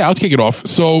 Yeah, I'll kick it off.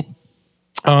 So,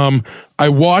 I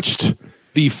watched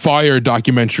the Fire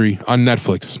documentary on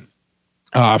Netflix.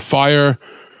 Fire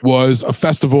was a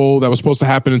festival that was supposed to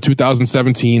happen in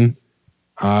 2017.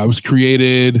 It was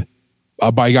created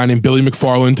by a guy named Billy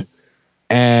McFarland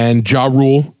and Ja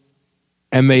Rule,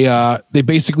 and they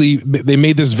basically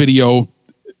made this video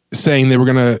saying they were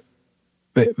gonna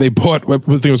they bought I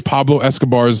think it was Pablo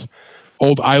Escobar's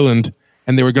old island,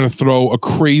 and they were gonna throw a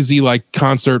crazy like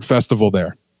concert festival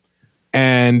there.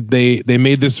 And they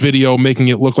made this video making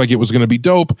it look like it was going to be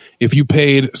dope. If you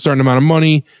paid a certain amount of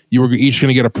money, you were each going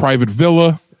to get a private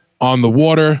villa on the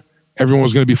water. Everyone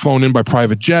was going to be flown in by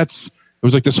private jets. It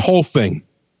was like this whole thing.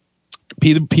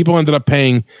 People ended up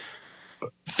paying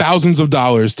thousands of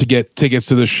dollars to get tickets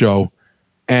to this show.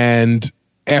 And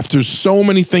after so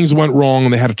many things went wrong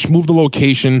and they had to move the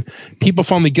location, people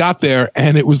finally got there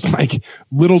and it was like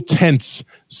little tents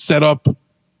set up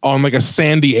on like a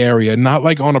sandy area, not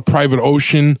like on a private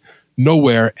ocean,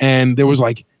 nowhere. And there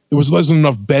wasn't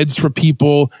enough beds for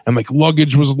people, and like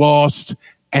luggage was lost.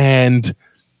 And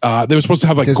they were supposed to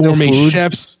have like There's no gourmet food?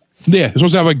 chefs. Yeah, they're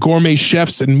supposed to have like gourmet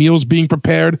chefs and meals being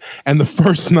prepared. And the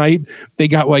first night, they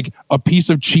got like a piece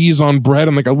of cheese on bread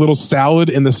and like a little salad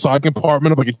in the side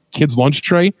compartment of like a kid's lunch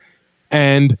tray.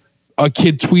 And a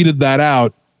kid tweeted that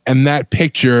out, and that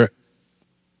picture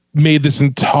made this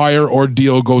entire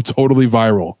ordeal go totally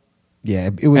viral. Yeah,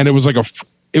 it was. And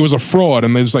it was a fraud,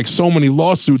 and there's like so many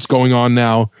lawsuits going on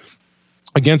now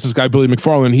against this guy Billy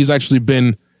McFarland. He's actually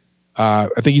been I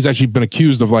think he's actually been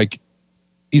accused of like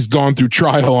he's gone through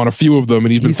trial on a few of them,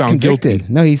 and he's been found convicted.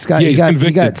 guilty. No, he got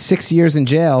convicted. 6 years in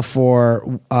jail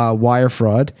for wire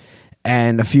fraud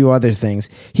and a few other things.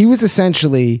 He was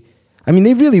essentially, I mean,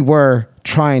 they really were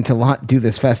trying to do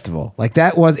this festival. Like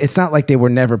that was. It's not like they were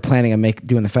never planning on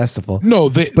doing the festival. No,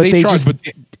 they tried, but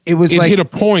it was like hit a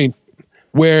point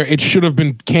where it should have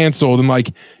been canceled, and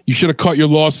like you should have cut your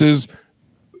losses,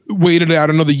 waited out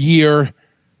another year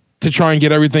to try and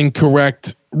get everything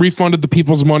correct, refunded the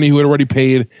people's money who had already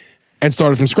paid, and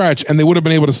started from scratch. And they would have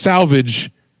been able to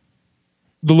salvage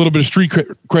the little bit of street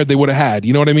cred they would have had.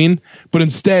 You know what I mean? But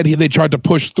instead, they tried to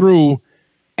push through,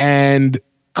 and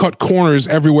cut corners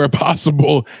everywhere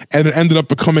possible, and it ended up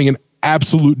becoming an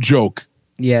absolute joke.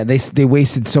 Yeah, they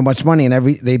wasted so much money, and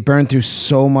they burned through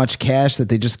so much cash that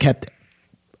they just kept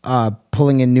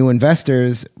pulling in new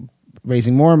investors,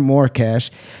 raising more and more cash.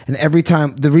 And every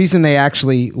time, the reason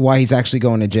why he's actually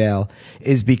going to jail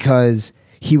is because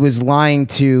he was lying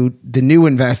to the new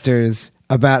investors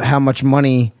about how much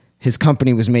money his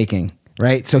company was making,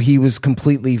 right? So he was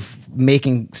completely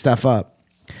making stuff up.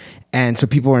 And so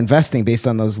people were investing based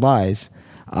on those lies.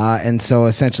 And so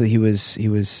essentially he was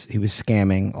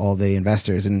scamming all the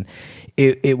investors, and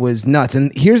it was nuts.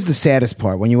 And here's the saddest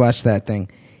part when you watch that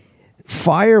thing.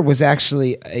 Fire was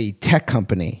actually a tech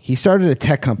company. He started a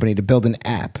tech company to build an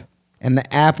app, and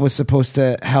the app was supposed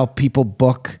to help people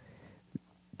book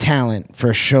talent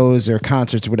for shows or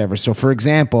concerts or whatever. So for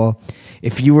example,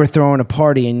 if you were throwing a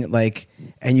party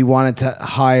and you wanted to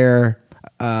hire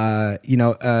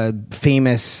a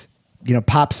famous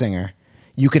pop singer,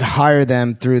 you could hire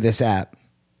them through this app.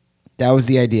 That was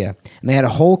the idea. And they had a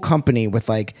whole company with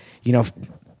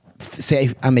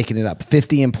say I'm making it up,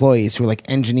 50 employees who were like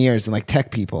engineers and like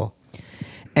tech people.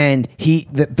 And Billy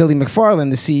McFarland,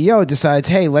 the CEO, decides,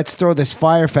 hey, let's throw this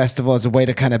Fire Festival as a way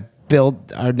to kind of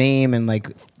build our name and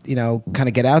kind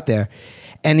of get out there.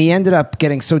 And he ended up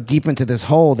getting so deep into this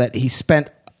hole that he spent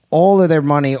all of their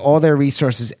money, all their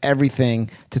resources,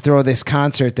 everything to throw this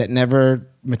concert that never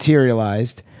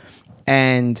materialized,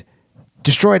 and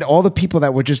destroyed all the people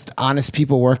that were just honest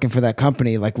people working for that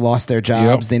company, lost their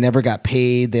jobs. Yep. They never got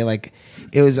paid. It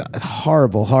was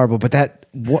horrible. But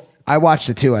I watched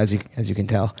it too, as you can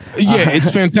tell. Yeah,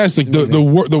 it's fantastic.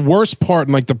 The worst part,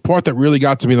 and the part that really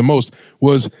got to me the most,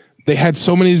 was they had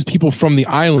so many of these people from the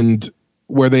island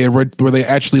where they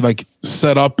actually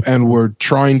set up and were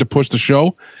trying to push the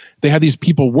show. They had these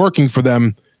people working for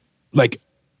them,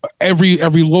 every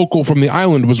local from the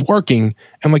island was working,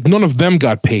 and none of them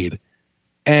got paid.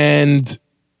 And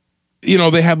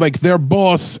they had their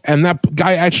boss, and that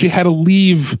guy actually had to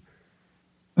leave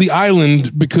the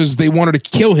island because they wanted to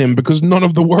kill him because none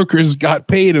of the workers got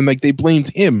paid, and they blamed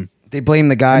him. They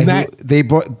blamed the guy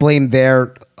blamed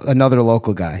another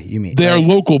local guy. You mean their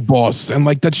local boss? And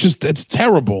that's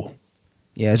terrible.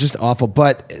 Yeah, it's just awful,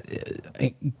 but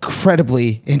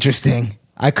incredibly interesting.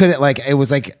 I couldn't it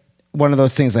was one of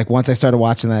those things. Once I started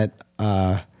watching that,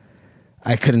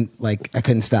 I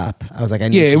couldn't stop. I was like,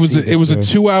 it was a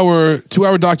 2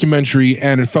 hour documentary,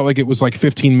 and it felt like it was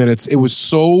 15 minutes. It was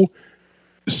so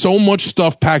much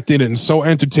stuff packed in it and so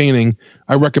entertaining.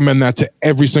 I recommend that to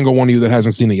every single one of you that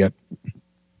hasn't seen it yet.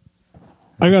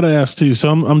 I gotta ask too. So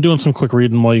I'm doing some quick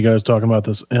reading while you guys talking about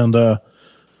this, and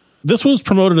this was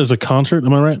promoted as a concert.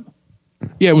 Am I right?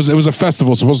 Yeah, it was a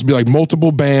festival supposed to be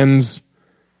multiple bands.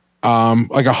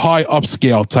 A high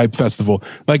upscale type festival,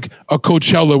 like a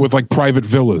Coachella with private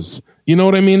villas. You know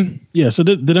what I mean? Yeah. So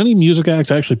did any music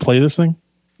acts actually play this thing?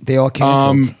 They all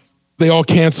canceled.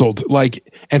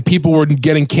 And people were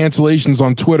getting cancellations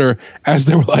on Twitter as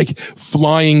they were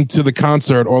flying to the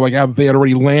concert, or they had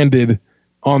already landed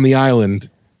on the island.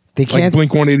 They can't.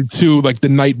 Blink-182 the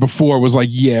night before was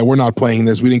yeah, we're not playing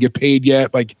this. We didn't get paid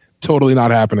yet. Totally not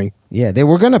happening. Yeah, they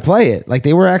were going to play it.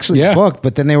 They were actually booked,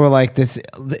 but then they were this.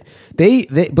 They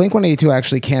Blink-182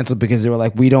 actually canceled because they were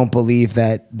we don't believe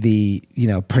that the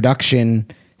production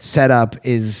setup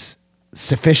is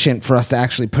sufficient for us to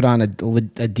actually put on a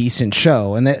decent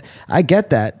show. And I get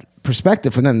that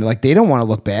perspective from them. They're they don't want to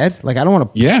look bad. I don't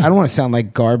want to. Yeah. I don't want to sound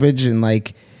like garbage and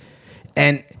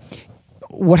and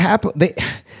what happened?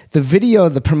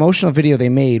 The promotional video they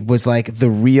made was the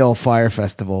real Fire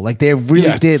Festival. They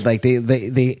really did.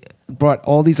 They brought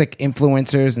all these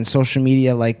influencers and social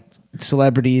media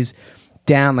celebrities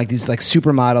down, these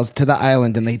supermodels to the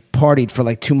island, and they partied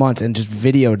for 2 months and just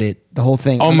videoed it, the whole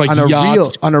thing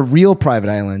on a real private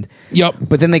island. Yep.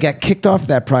 But then they got kicked off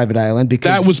that private island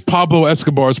because that was Pablo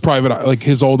Escobar's private,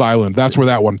 his old island. That's where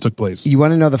that one took place. You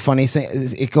want to know the funny thing?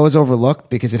 It goes overlooked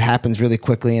because it happens really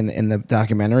quickly in the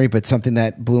documentary. But something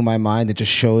that blew my mind that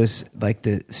just shows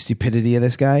the stupidity of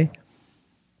this guy.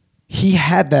 He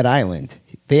had that island.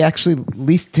 They actually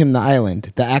leased him the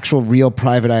island, the actual real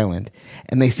private island.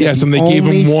 And they said and they gave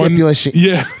him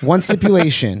one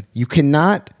stipulation. You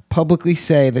cannot publicly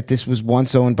say that this was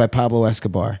once owned by Pablo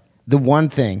Escobar. The one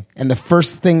thing. And the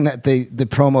first thing that the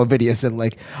promo video said,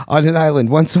 on an island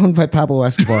once owned by Pablo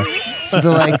Escobar. So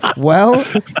they're well,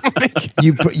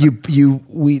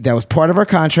 that was part of our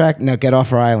contract. Now get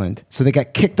off our island. So they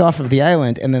got kicked off of the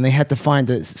island, and then they had to find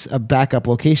a backup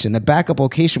location. The backup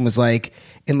location was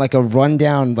in a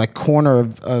rundown corner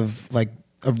of a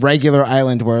regular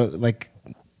island where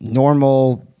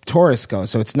normal tourists go.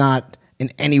 So it's not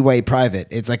in any way private.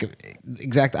 It's like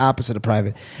exact opposite of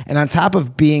private. And on top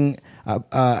of being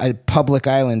a public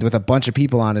island with a bunch of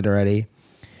people on it already,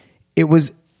 it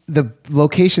was the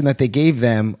location that they gave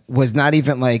them was not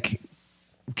even like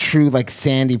true like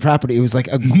sandy property. It was like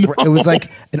it was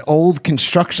like an old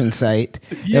construction site.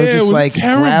 Yeah, it was just it was like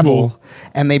terrible. gravel,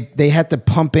 and they had to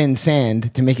pump in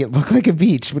sand to make it look like a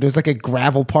beach, but it was like a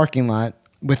gravel parking lot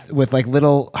with like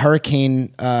little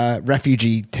hurricane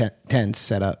refugee tents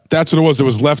set up. That's what it was. It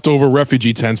was leftover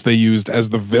refugee tents they used as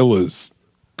the villas.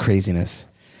 Craziness.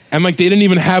 And like they didn't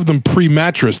even have them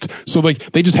pre-mattressed. So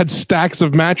like they just had stacks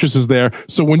of mattresses there.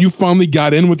 So when you finally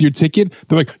got in with your ticket,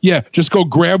 they're like, yeah, just go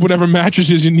grab whatever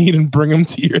mattresses you need and bring them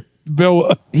to your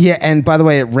villa. Yeah, and by the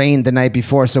way, it rained the night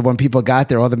before, so when people got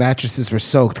there, all the mattresses were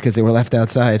soaked because they were left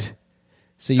outside.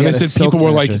 So you And had they a said people soaked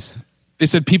were mattress. they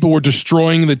said people were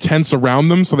destroying the tents around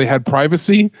them so they had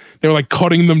privacy. They were like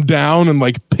cutting them down and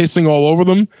like pissing all over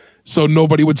them so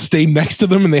nobody would stay next to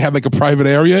them and they had like a private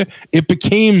area. It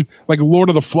became like Lord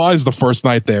of the Flies the first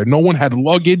night there. No one had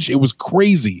luggage. It was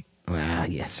crazy. Wow,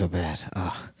 yeah, so bad.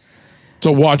 Oh.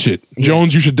 So watch it.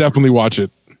 Jones, you should definitely watch it.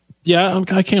 Yeah,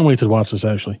 I can't wait to watch this.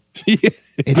 Actually,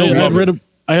 It's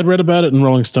I had read about it in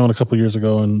Rolling Stone a couple years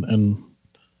ago, and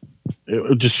it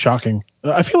was just shocking.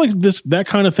 I feel like that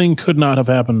kind of thing could not have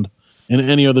happened in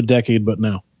any other decade, but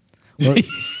now.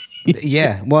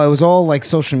 yeah, well, it was all like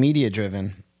social media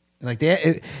driven. Like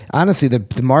honestly,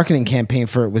 the marketing campaign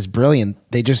for it was brilliant.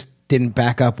 They just didn't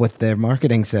back up what their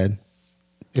marketing said.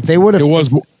 If they would have, It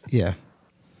was. yeah.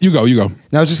 You go. And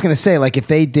I was just gonna say, like, if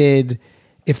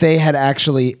they had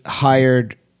actually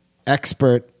hired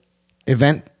expert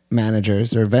event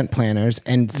managers or event planners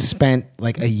and spent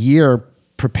like a year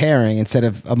preparing instead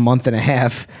of a month and a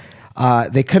half,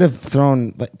 they could have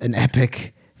thrown like, an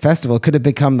epic festival. It could have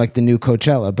become like the new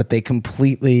Coachella, but they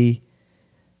completely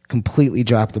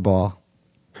dropped the ball.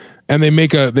 And they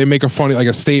make a funny like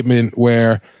a statement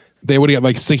where they would get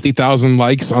like 60,000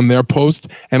 likes on their post,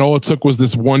 and all it took was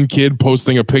this one kid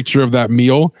posting a picture of that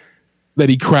meal that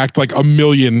he cracked like 1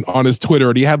 million on his Twitter,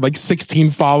 and he had like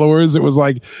 16 followers. It was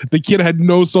like the kid had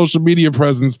no social media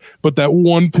presence, but that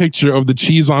one picture of the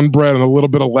cheese on bread and a little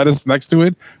bit of lettuce next to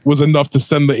it was enough to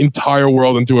send the entire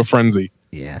world into a frenzy.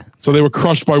 Yeah. So they were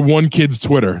crushed by one kid's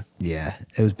Twitter. Yeah,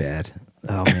 it was bad.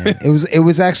 Oh man, it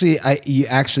was actually you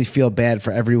actually feel bad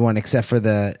for everyone except for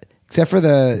the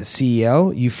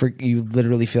CEO. You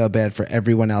literally feel bad for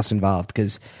everyone else involved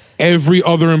because Every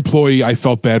other employee I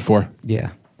felt bad for. yeah.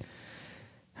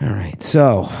 All right,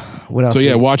 so what else? So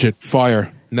yeah, watch it.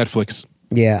 Fire. Netflix.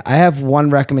 Yeah, I have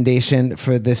one recommendation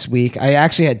for this week. I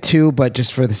actually had two, but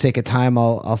just for the sake of time,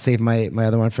 I'll save my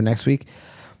other one for next week.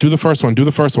 Do the first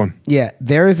one. Yeah,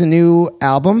 there is a new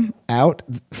album out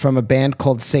from a band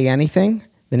called Say Anything.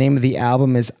 The name of the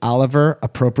album is Oliver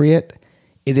Appropriate.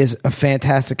 It is a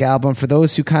fantastic album for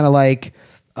those who kind of like,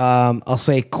 I'll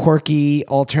say quirky,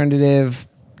 alternative,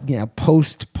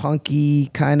 post-punky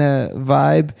kind of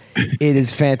vibe. It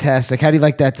is fantastic. How do you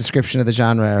like that description of the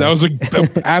genre, Aaron? That was an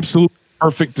absolute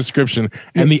perfect description.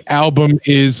 And the album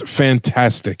is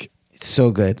fantastic. It's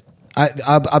so good.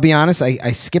 I'll be honest.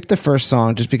 I skipped the first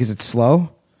song just because it's slow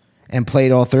and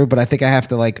played all through. But I think I have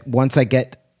to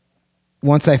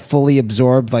once I fully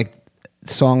absorb like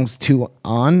songs 2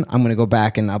 on, I'm going to go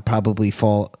back and I'll probably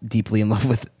fall deeply in love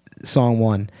with song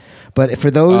 1. But for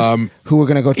those who are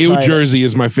going to go try Ew Jersey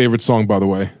is my favorite song, by the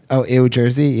way. Oh, Ew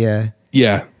Jersey, yeah.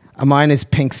 Yeah. Mine is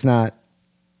Pink Snot.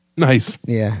 Nice.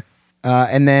 Yeah.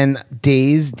 And then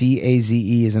Daze, Daze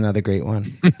is another great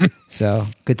one. So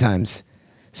good times.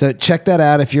 So check that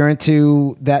out if you're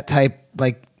into that type,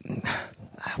 like,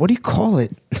 what do you call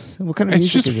it? What kind of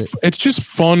music is it? It's just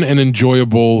fun and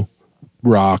enjoyable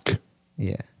rock.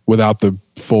 Yeah. Without the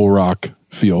full rock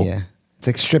feel. Yeah. It's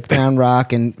like stripped down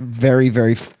rock and very,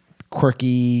 very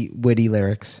quirky, witty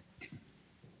lyrics.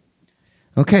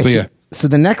 Okay. So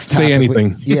the next topic. Say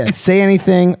Anything. Say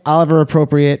Anything, Oliver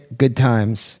Appropriate, good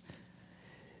times.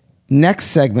 Next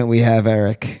segment we have,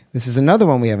 Eric. This is another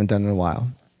one we haven't done in a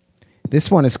while. This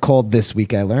one is called This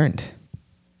Week I Learned.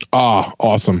 Ah,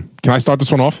 awesome. Can I start this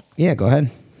one off? Yeah, go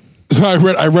ahead. So I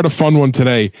read a fun one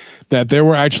today that there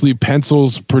were actually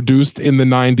pencils produced in the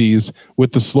 90s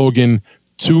with the slogan,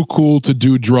 "Too cool to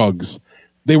do drugs."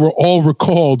 They were all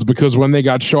recalled because when they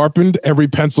got sharpened, every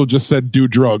pencil just said "do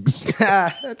drugs."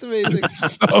 That's amazing.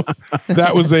 So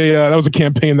that was a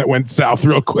campaign that went south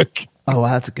real quick. Oh, wow,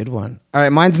 that's a good one. All right,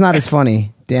 mine's not as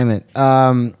funny. Damn it.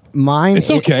 Mine.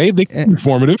 It's okay. They can be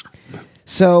informative.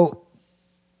 So,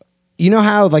 you know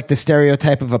how like the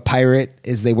stereotype of a pirate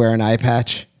is they wear an eye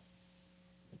patch?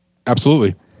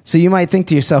 Absolutely. So you might think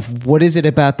to yourself, what is it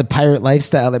about the pirate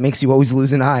lifestyle that makes you always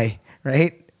lose an eye?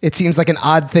 right? It seems like an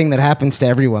odd thing that happens to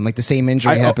everyone. Like the same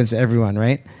injury happens to everyone,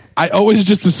 right? I always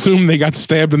just assume they got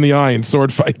stabbed in the eye in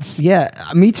sword fights. Yeah,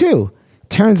 me too.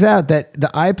 Turns out that the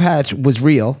eye patch was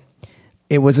real.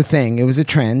 It was a thing. It was a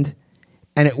trend.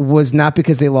 And it was not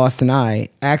because they lost an eye.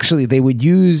 Actually, they would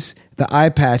use the eye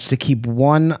patch to keep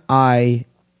one eye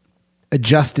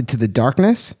adjusted to the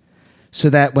darkness so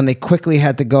that when they quickly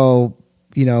had to go,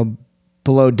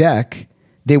 below deck,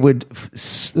 they would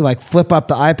flip up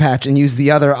the eye patch and use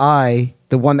the other eye,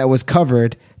 the one that was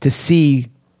covered, to see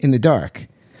in the dark.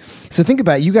 So think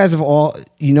about it. You guys have all,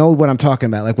 what I'm talking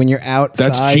about. Like when you're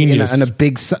outside on a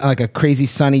big, like a crazy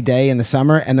sunny day in the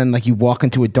summer, and then like you walk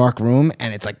into a dark room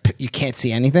and it's like you can't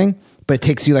see anything, but it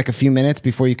takes you like a few minutes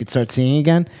before you could start seeing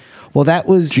again. Well, that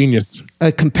was genius.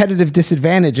 A competitive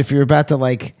disadvantage if you're about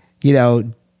to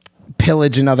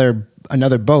pillage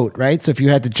another boat, right? So if you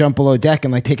had to jump below deck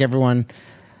and like take everyone,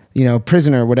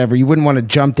 prisoner or whatever, you wouldn't want to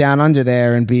jump down under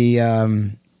there and be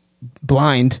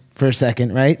blind for a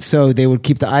second, right? So they would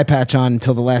keep the eye patch on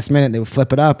until the last minute. They would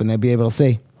flip it up and they'd be able to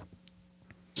see.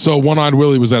 So One-Eyed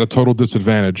Willie was at a total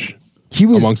disadvantage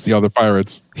amongst the other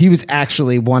pirates. He was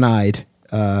actually one-eyed,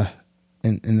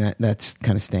 and that's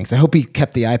kind of stinks. I hope he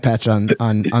kept the eye patch on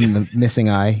the missing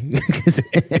eye, because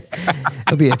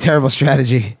it'll be a terrible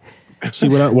strategy. See,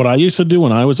 what I used to do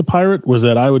when I was a pirate was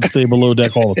that I would stay below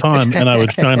deck all the time, and I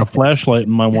would shine a flashlight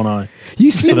in my one eye.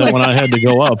 So that when I had to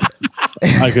go up,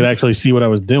 I could actually see what I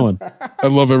was doing. I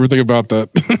love everything about that.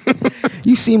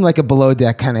 You seem like a below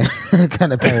deck kind of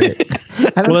pirate.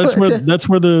 Well, that's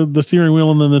where the steering wheel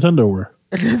and the Nintendo were.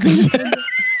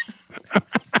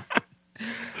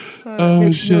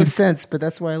 Makes no sense, but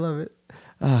that's why I love it.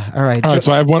 All right.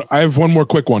 So I have one more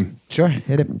quick one. Sure,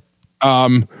 hit it.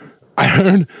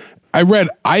 I read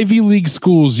Ivy League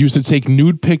schools used to take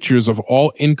nude pictures of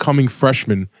all incoming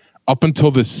freshmen up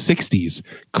until the 60s,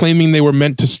 claiming they were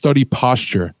meant to study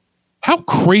posture. How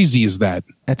crazy is that?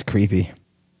 That's creepy.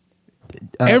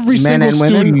 Every men single and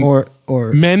student, women,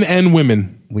 or men and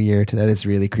women. Weird. That is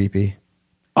really creepy.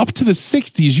 Up to the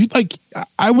 60s,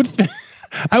 I would think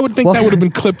that would have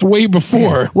been clipped way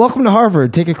before. Welcome to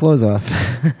Harvard. Take your clothes off.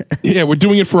 Yeah, we're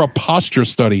doing it for a posture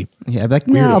study. Yeah, I'd be like,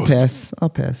 no, I'll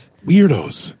pass.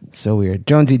 Weirdos. So weird.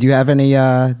 Jonesy, do you have any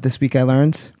This Week I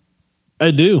Learned?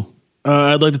 I do.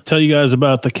 I'd like to tell you guys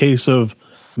about the case of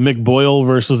Mick Boyle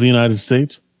versus the United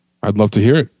States. I'd love to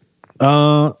hear it.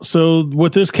 So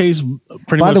with this case,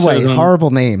 by the way,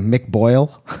 horrible name, Mick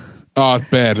Boyle. Oh, it's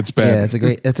bad. It's bad. Yeah, it's a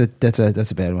great. That's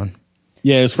a bad one.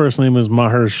 Yeah, his first name is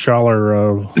Marsala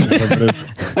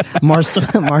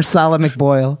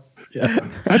McBoyle. Yeah,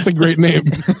 that's a great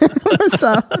name.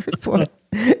 Marsala McBoyle.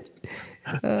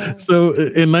 So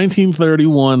in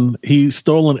 1931, he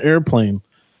stole an airplane,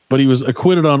 but he was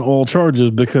acquitted on all charges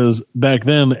because back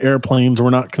then airplanes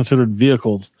were not considered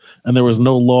vehicles, and there was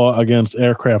no law against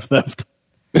aircraft theft.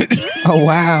 Oh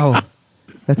wow,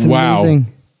 that's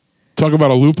amazing. Talk about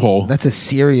a loophole. That's a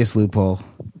serious loophole.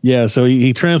 Yeah, so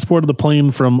he transported the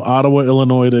plane from Ottawa,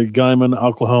 Illinois to Guyman,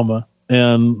 Oklahoma.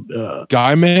 And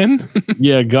Guyman?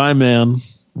 Yeah, Guyman.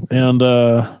 And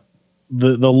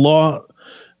the law,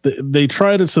 they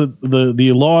tried it so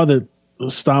the law that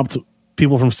stopped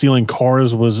people from stealing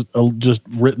cars was just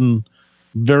written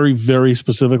very, very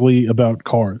specifically about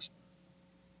cars.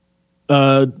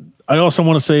 I also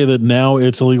want to say that now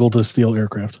it's illegal to steal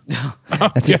aircraft.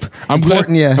 That's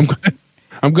important. Yeah.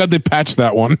 I'm glad they patched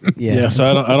that one. Yeah. So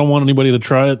I don't want anybody to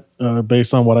try it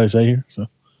based on what I say here. So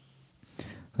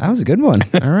that was a good one.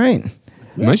 All right.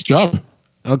 Nice job.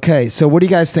 Okay. So what do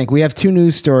you guys think? We have 2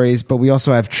 news stories, but we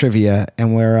also have trivia,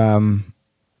 and we're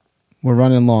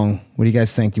running long. What do you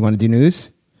guys think? Do you want to do news?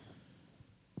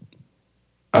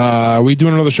 Are we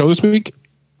doing another show this week?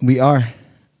 We are.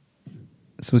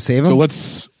 So we'll save them. So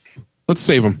let's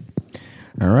save them.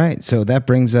 All right. So that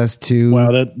brings us to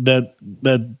wow.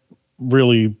 That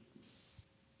really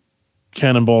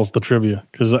cannonballs the trivia,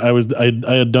 because I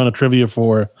had done a trivia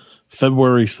for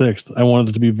February 6th. I wanted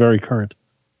it to be very current.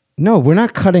 No, we're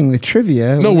not cutting the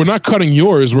trivia. No, we're not cutting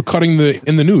yours. We're cutting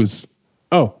in the news.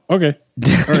 Oh, okay.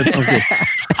 All right, sounds good.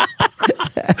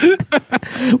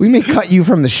 We may cut you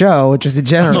from the show, just in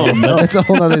general. Oh, no. That's a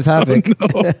whole other topic.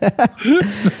 Oh, no.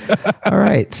 All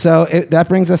right. So that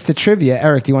brings us to trivia.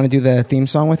 Eric, do you want to do the theme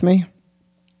song with me?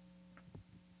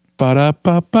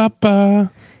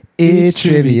 Ba-da-ba-ba-ba. It's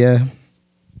trivia.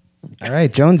 All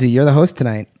right, Jonesy, you're the host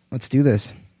tonight. Let's do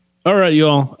this. All right,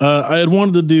 y'all. I had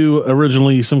wanted to do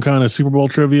originally some kind of Super Bowl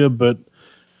trivia, but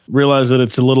realized that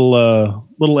it's a little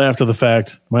after the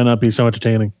fact. Might not be so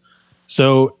entertaining.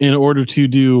 So in order to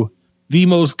do the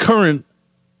most current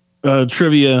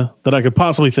trivia that I could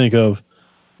possibly think of,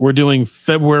 we're doing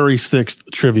February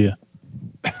 6th trivia.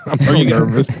 I'm so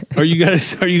nervous. Are you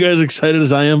guys excited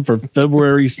as I am for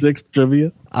February 6th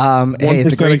trivia? Hey,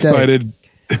 it's a 1% great day. excited,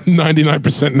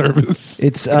 99% nervous.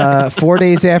 It's 4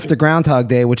 days after Groundhog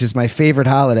Day, which is my favorite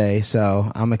holiday,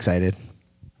 so I'm excited.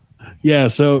 Yeah,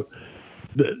 so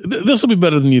this will be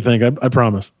better than you think, I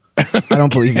promise. I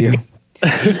don't believe you.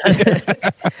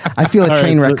 I feel a All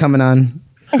train right, wreck coming on.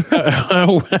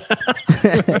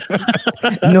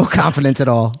 No confidence at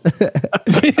all.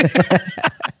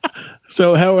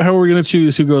 So how are we going to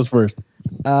choose who goes first?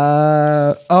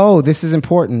 This is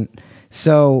important.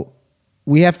 So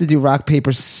we have to do rock,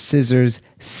 paper, scissors,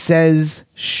 says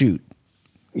shoot.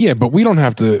 Yeah, but we don't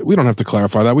have to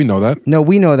clarify that. We know that. No,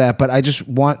 we know that, but I just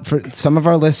want for some of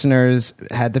our listeners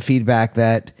had the feedback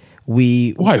that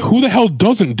Why? Who the hell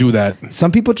doesn't do that?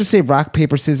 some people just say rock,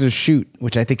 paper, scissors, shoot,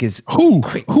 which I think is Who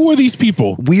are these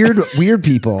people? weird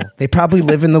people. They probably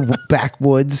live in the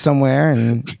backwoods somewhere,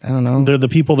 and I don't know. They're the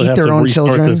people that Eat have their to own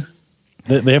restart children.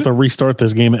 this. They have to restart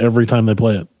this game every time they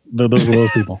play it. Those are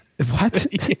those people. What?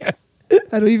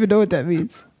 I don't even know what that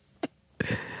means.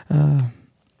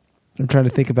 I'm trying to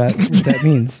think about what that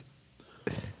means.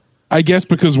 I guess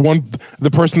because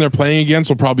the person they're playing against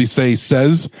will probably say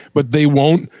says, but they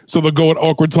won't, so they'll go at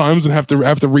awkward times and have to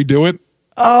redo it.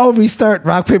 Oh, restart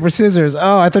rock, paper, scissors.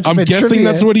 Oh, I thought you I'm meant guessing trivia.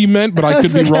 that's what he meant, but I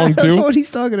could be wrong I don't know too. what he's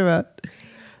talking about.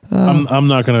 I'm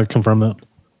not going to confirm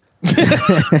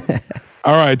that.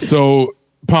 All right, so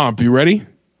Pomp, you ready?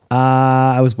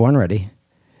 I was born ready.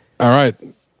 All right,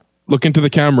 look into the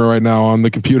camera right now on the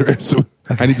computer. So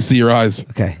I need to see your eyes.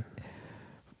 Okay.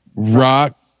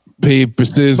 Rock, paper,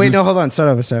 scissors. Wait, no, hold on. Start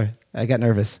over. Sorry. I got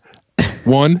nervous.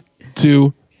 1,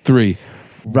 2, 3.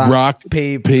 Rock,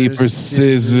 paper,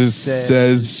 scissors,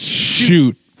 says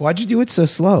shoot. Why'd you do it so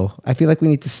slow? I feel like we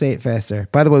need to say it faster.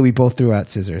 By the way, we both threw out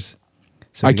scissors.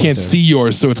 So I we get can't to- see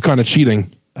yours, so it's kind of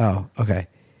cheating. Oh, okay.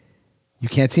 You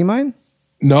can't see mine?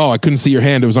 No, I couldn't see your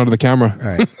hand. It was under the camera. All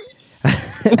right.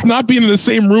 Not being in the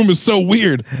same room is so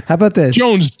weird. How about this?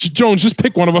 Jones, just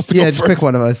pick one of us to go Yeah, first. just pick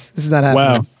one of us. This is not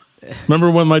happening. Wow. Remember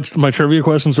when my trivia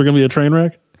questions were going to be a train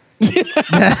wreck?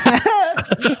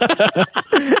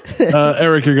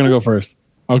 Eric, you're going to go first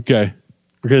Okay.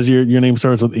 because your name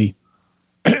starts with E.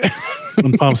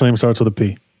 And Pomp's name starts with a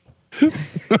P.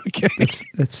 Okay.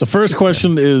 That's The first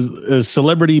question is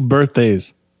celebrity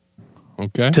birthdays.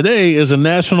 Okay. Today is a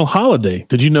national holiday.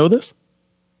 Did you know this?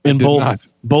 In did not.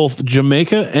 both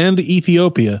Jamaica and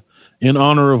Ethiopia, in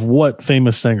honor of what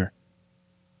famous singer?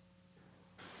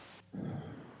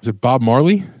 Is it Bob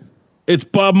Marley? It's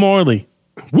Bob Marley.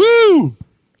 Woo!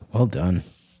 well done.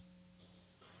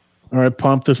 All right,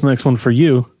 Pomp, this next one for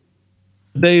you.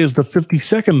 Today is the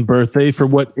 52nd birthday for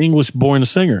what English-born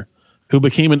singer who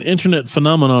became an internet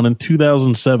phenomenon in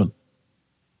 2007?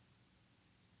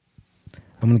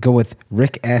 I'm going to go with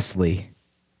Rick Astley.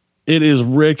 It is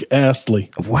Rick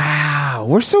Astley. Wow.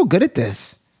 We're so good at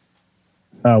this.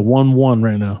 1-1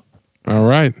 right now. All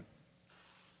right.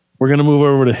 We're going to move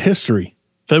over to history.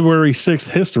 February 6th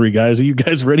history, guys. Are you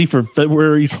guys ready for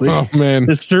February 6th Oh, man.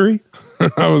 history?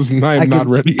 I'm not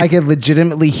ready. I could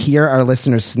legitimately hear our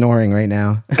listeners snoring right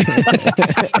now.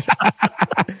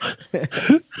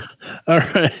 All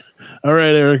right. All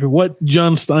right, Eric. What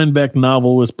John Steinbeck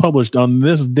novel was published on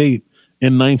this date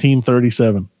in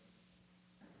 1937?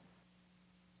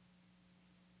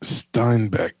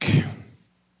 Steinbeck.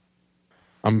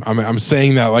 I'm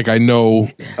saying that like I know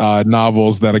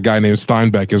novels that a guy named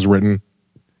Steinbeck has written.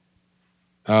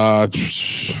 Of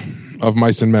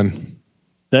Mice and Men.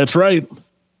 That's right.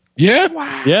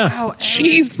 Yeah. Yeah.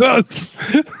 Jesus.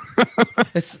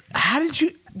 How did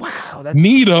you? Wow. That's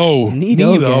Neato.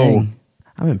 neato. Gang.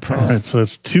 I'm All right, impressed. so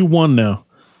it's 2-1 now.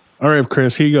 All right,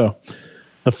 Chris, here you go.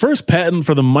 The first patent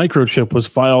for the microchip was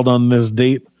filed on this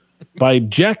date by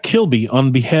Jack Kilby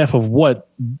on behalf of what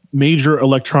major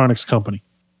electronics company?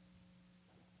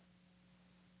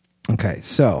 Okay,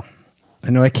 so I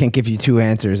know I can't give you two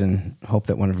answers and hope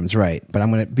that one of them's right,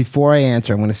 but before I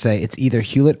answer, I'm gonna say it's either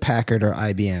Hewlett Packard or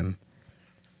IBM,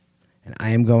 and I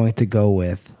am going to go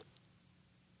with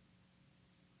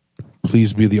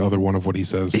Please be the other one of what he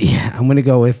says. I'm gonna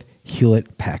go with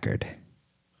Hewlett Packard.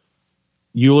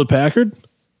 Hewlett Packard?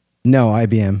 No,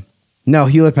 IBM. No,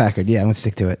 Hewlett Packard. Yeah, I'm gonna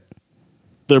stick to it.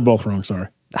 They're both wrong, sorry.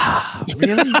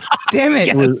 Really? Damn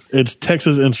it! It's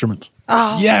Texas Instruments.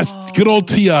 Yes. Good old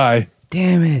T.I.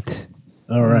 Damn it!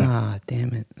 All right.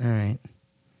 Damn it! All right.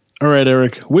 All right,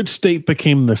 Eric. Which state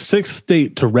became the sixth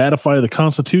state to ratify the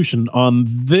Constitution on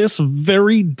this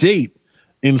very date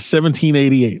in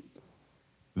 1788?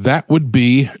 That would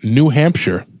be New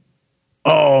Hampshire.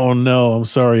 Oh, no. I'm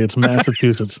sorry. It's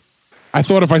Massachusetts. I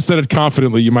thought if I said it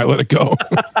confidently, you might let it go.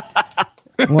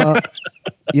 Well,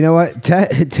 you know what?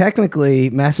 Technically,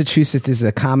 Massachusetts is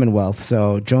a commonwealth,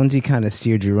 so Jonesy kind of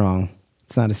steered you wrong.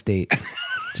 It's not a state.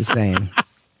 Just saying.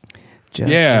 Just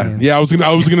saying. Yeah. I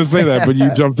was gonna say that, but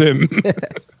you jumped in.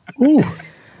 Ooh.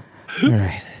 All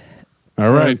right. All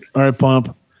right,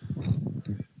 Pomp.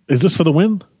 Is this for the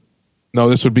win? No,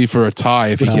 this would be for a tie.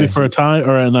 If he This would be gets for a tie?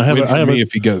 All right, and I have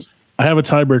if he goes. I have a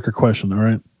tiebreaker question, all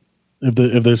right?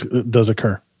 If this does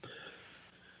occur.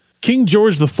 King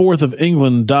George IV of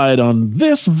England died on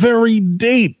this very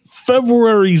date,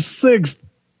 February 6th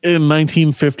in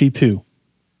 1952.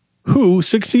 Who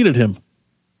succeeded him?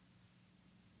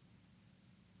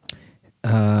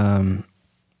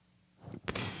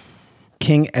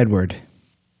 King Edward.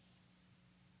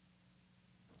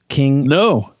 King.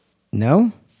 No.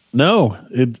 No? No.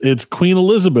 It's Queen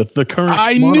Elizabeth, the current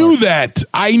I monarch. knew that.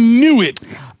 I knew it.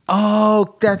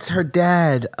 Oh, that's her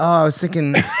dad. Oh, I was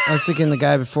thinking the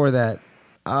guy before that.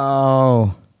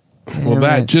 Oh. Well,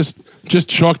 that just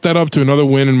chalk that up to another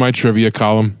win in my trivia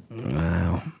column.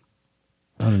 Wow.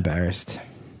 I'm embarrassed.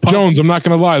 Jones, I'm not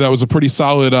going to lie. That was a pretty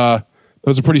solid.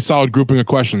 Grouping of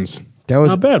questions. That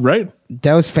was Not bad, right?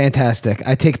 That was fantastic.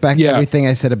 I take back Yeah. everything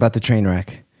I said about the train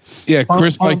wreck. Yeah,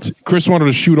 Chris wanted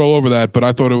to shoot all over that, but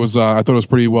I thought it was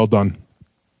pretty well done.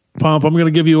 Pomp, I'm going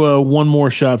to give you one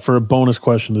more shot for a bonus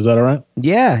question. Is that all right?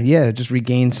 Yeah. Just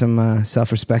regain some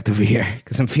self-respect over here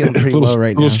because I'm feeling pretty low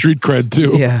right now. Little street cred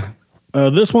too. Yeah.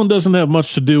 This one doesn't have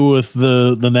much to do with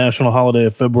the national holiday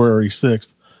of February 6th,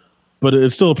 but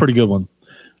it's still a pretty good one.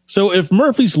 So if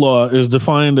Murphy's Law is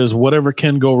defined as whatever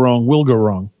can go wrong will go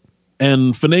wrong,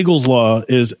 and Finagle's Law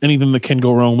is anything that can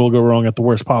go wrong will go wrong at the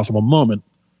worst possible moment,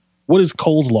 what is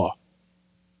Cole's Law?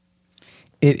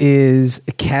 It is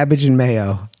cabbage and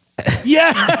mayo.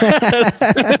 Yes!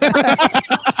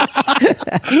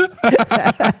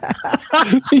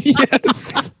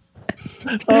 Yes.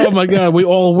 Oh my God, we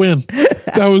all win.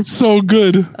 That was so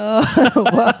good.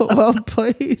 well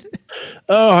played.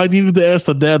 Oh, I needed to ask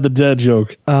the dad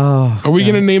joke. Are we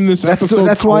going to name this episode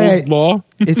that's why Cole's Law?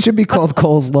 It should be called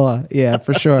Cole's Law. Yeah,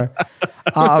 for sure.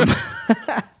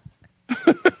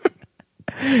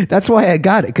 That's why I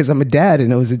got it, because I'm a dad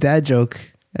and it was a dad joke.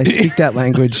 I speak that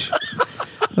language.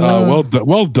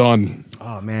 Well done.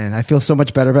 Oh, man. I feel so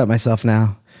much better about myself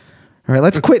now. All right,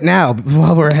 let's quit now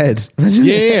while we're ahead.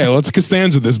 Yeah, let's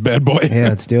Costanza this bad boy. Yeah,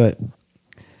 let's do it.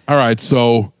 All right,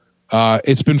 so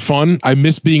it's been fun. I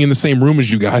miss being in the same room as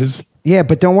you guys. Yeah,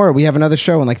 but don't worry. We have another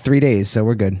show in like 3 days, so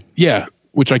we're good. Yeah,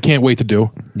 which I can't wait to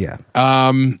do. Yeah.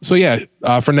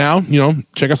 For now,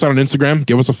 check us out on Instagram.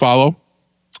 Give us a follow.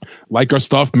 Like our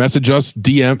stuff. Message us.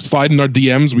 Slide in our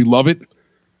DMs. We love it.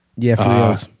 Yeah, for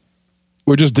reals.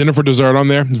 We're just dinner for dessert on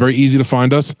there. It's very easy to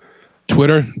find us.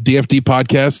 Twitter, DFD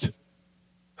Podcast.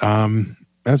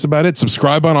 That's about it.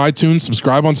 Subscribe on iTunes.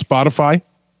 Subscribe on Spotify.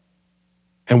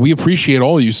 And we appreciate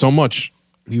all of you so much.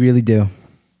 We really do.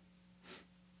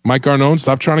 Mike Arnone,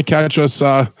 stop trying to catch us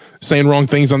saying wrong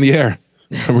things on the air.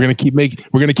 We're gonna keep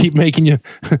making you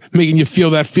feel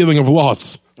that feeling of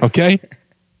loss. Okay.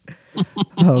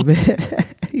 Oh man,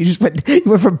 you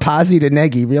went from Posy to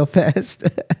Neggy real fast.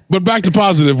 But back to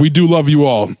positive. We do love you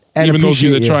all, And even those of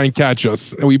you that appreciate you. try and catch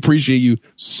us, and we appreciate you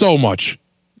so much.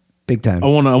 Big time. I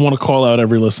want to call out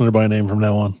every listener by name from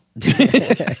now on.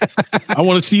 I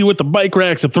want to see you at the bike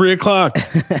racks at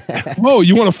 3:00. Whoa,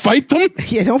 you want to fight them?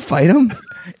 Yeah, don't fight him.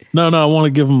 No, I want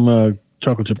to give them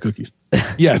chocolate chip cookies.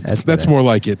 Yes, That's that's better. more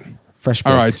like it. Fresh.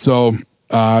 All right, baked. so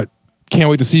can't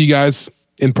wait to see you guys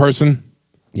in person,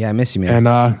 Yeah, I miss you, man.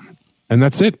 and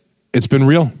that's it. It's been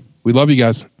real. We love you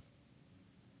guys.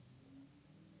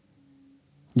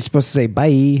 You're supposed to say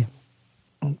bye.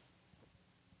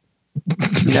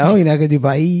 No, you're not gonna do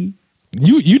bye.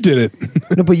 You did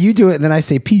it. No, but you do it, and then I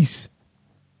say peace.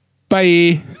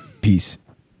 Bye. Peace.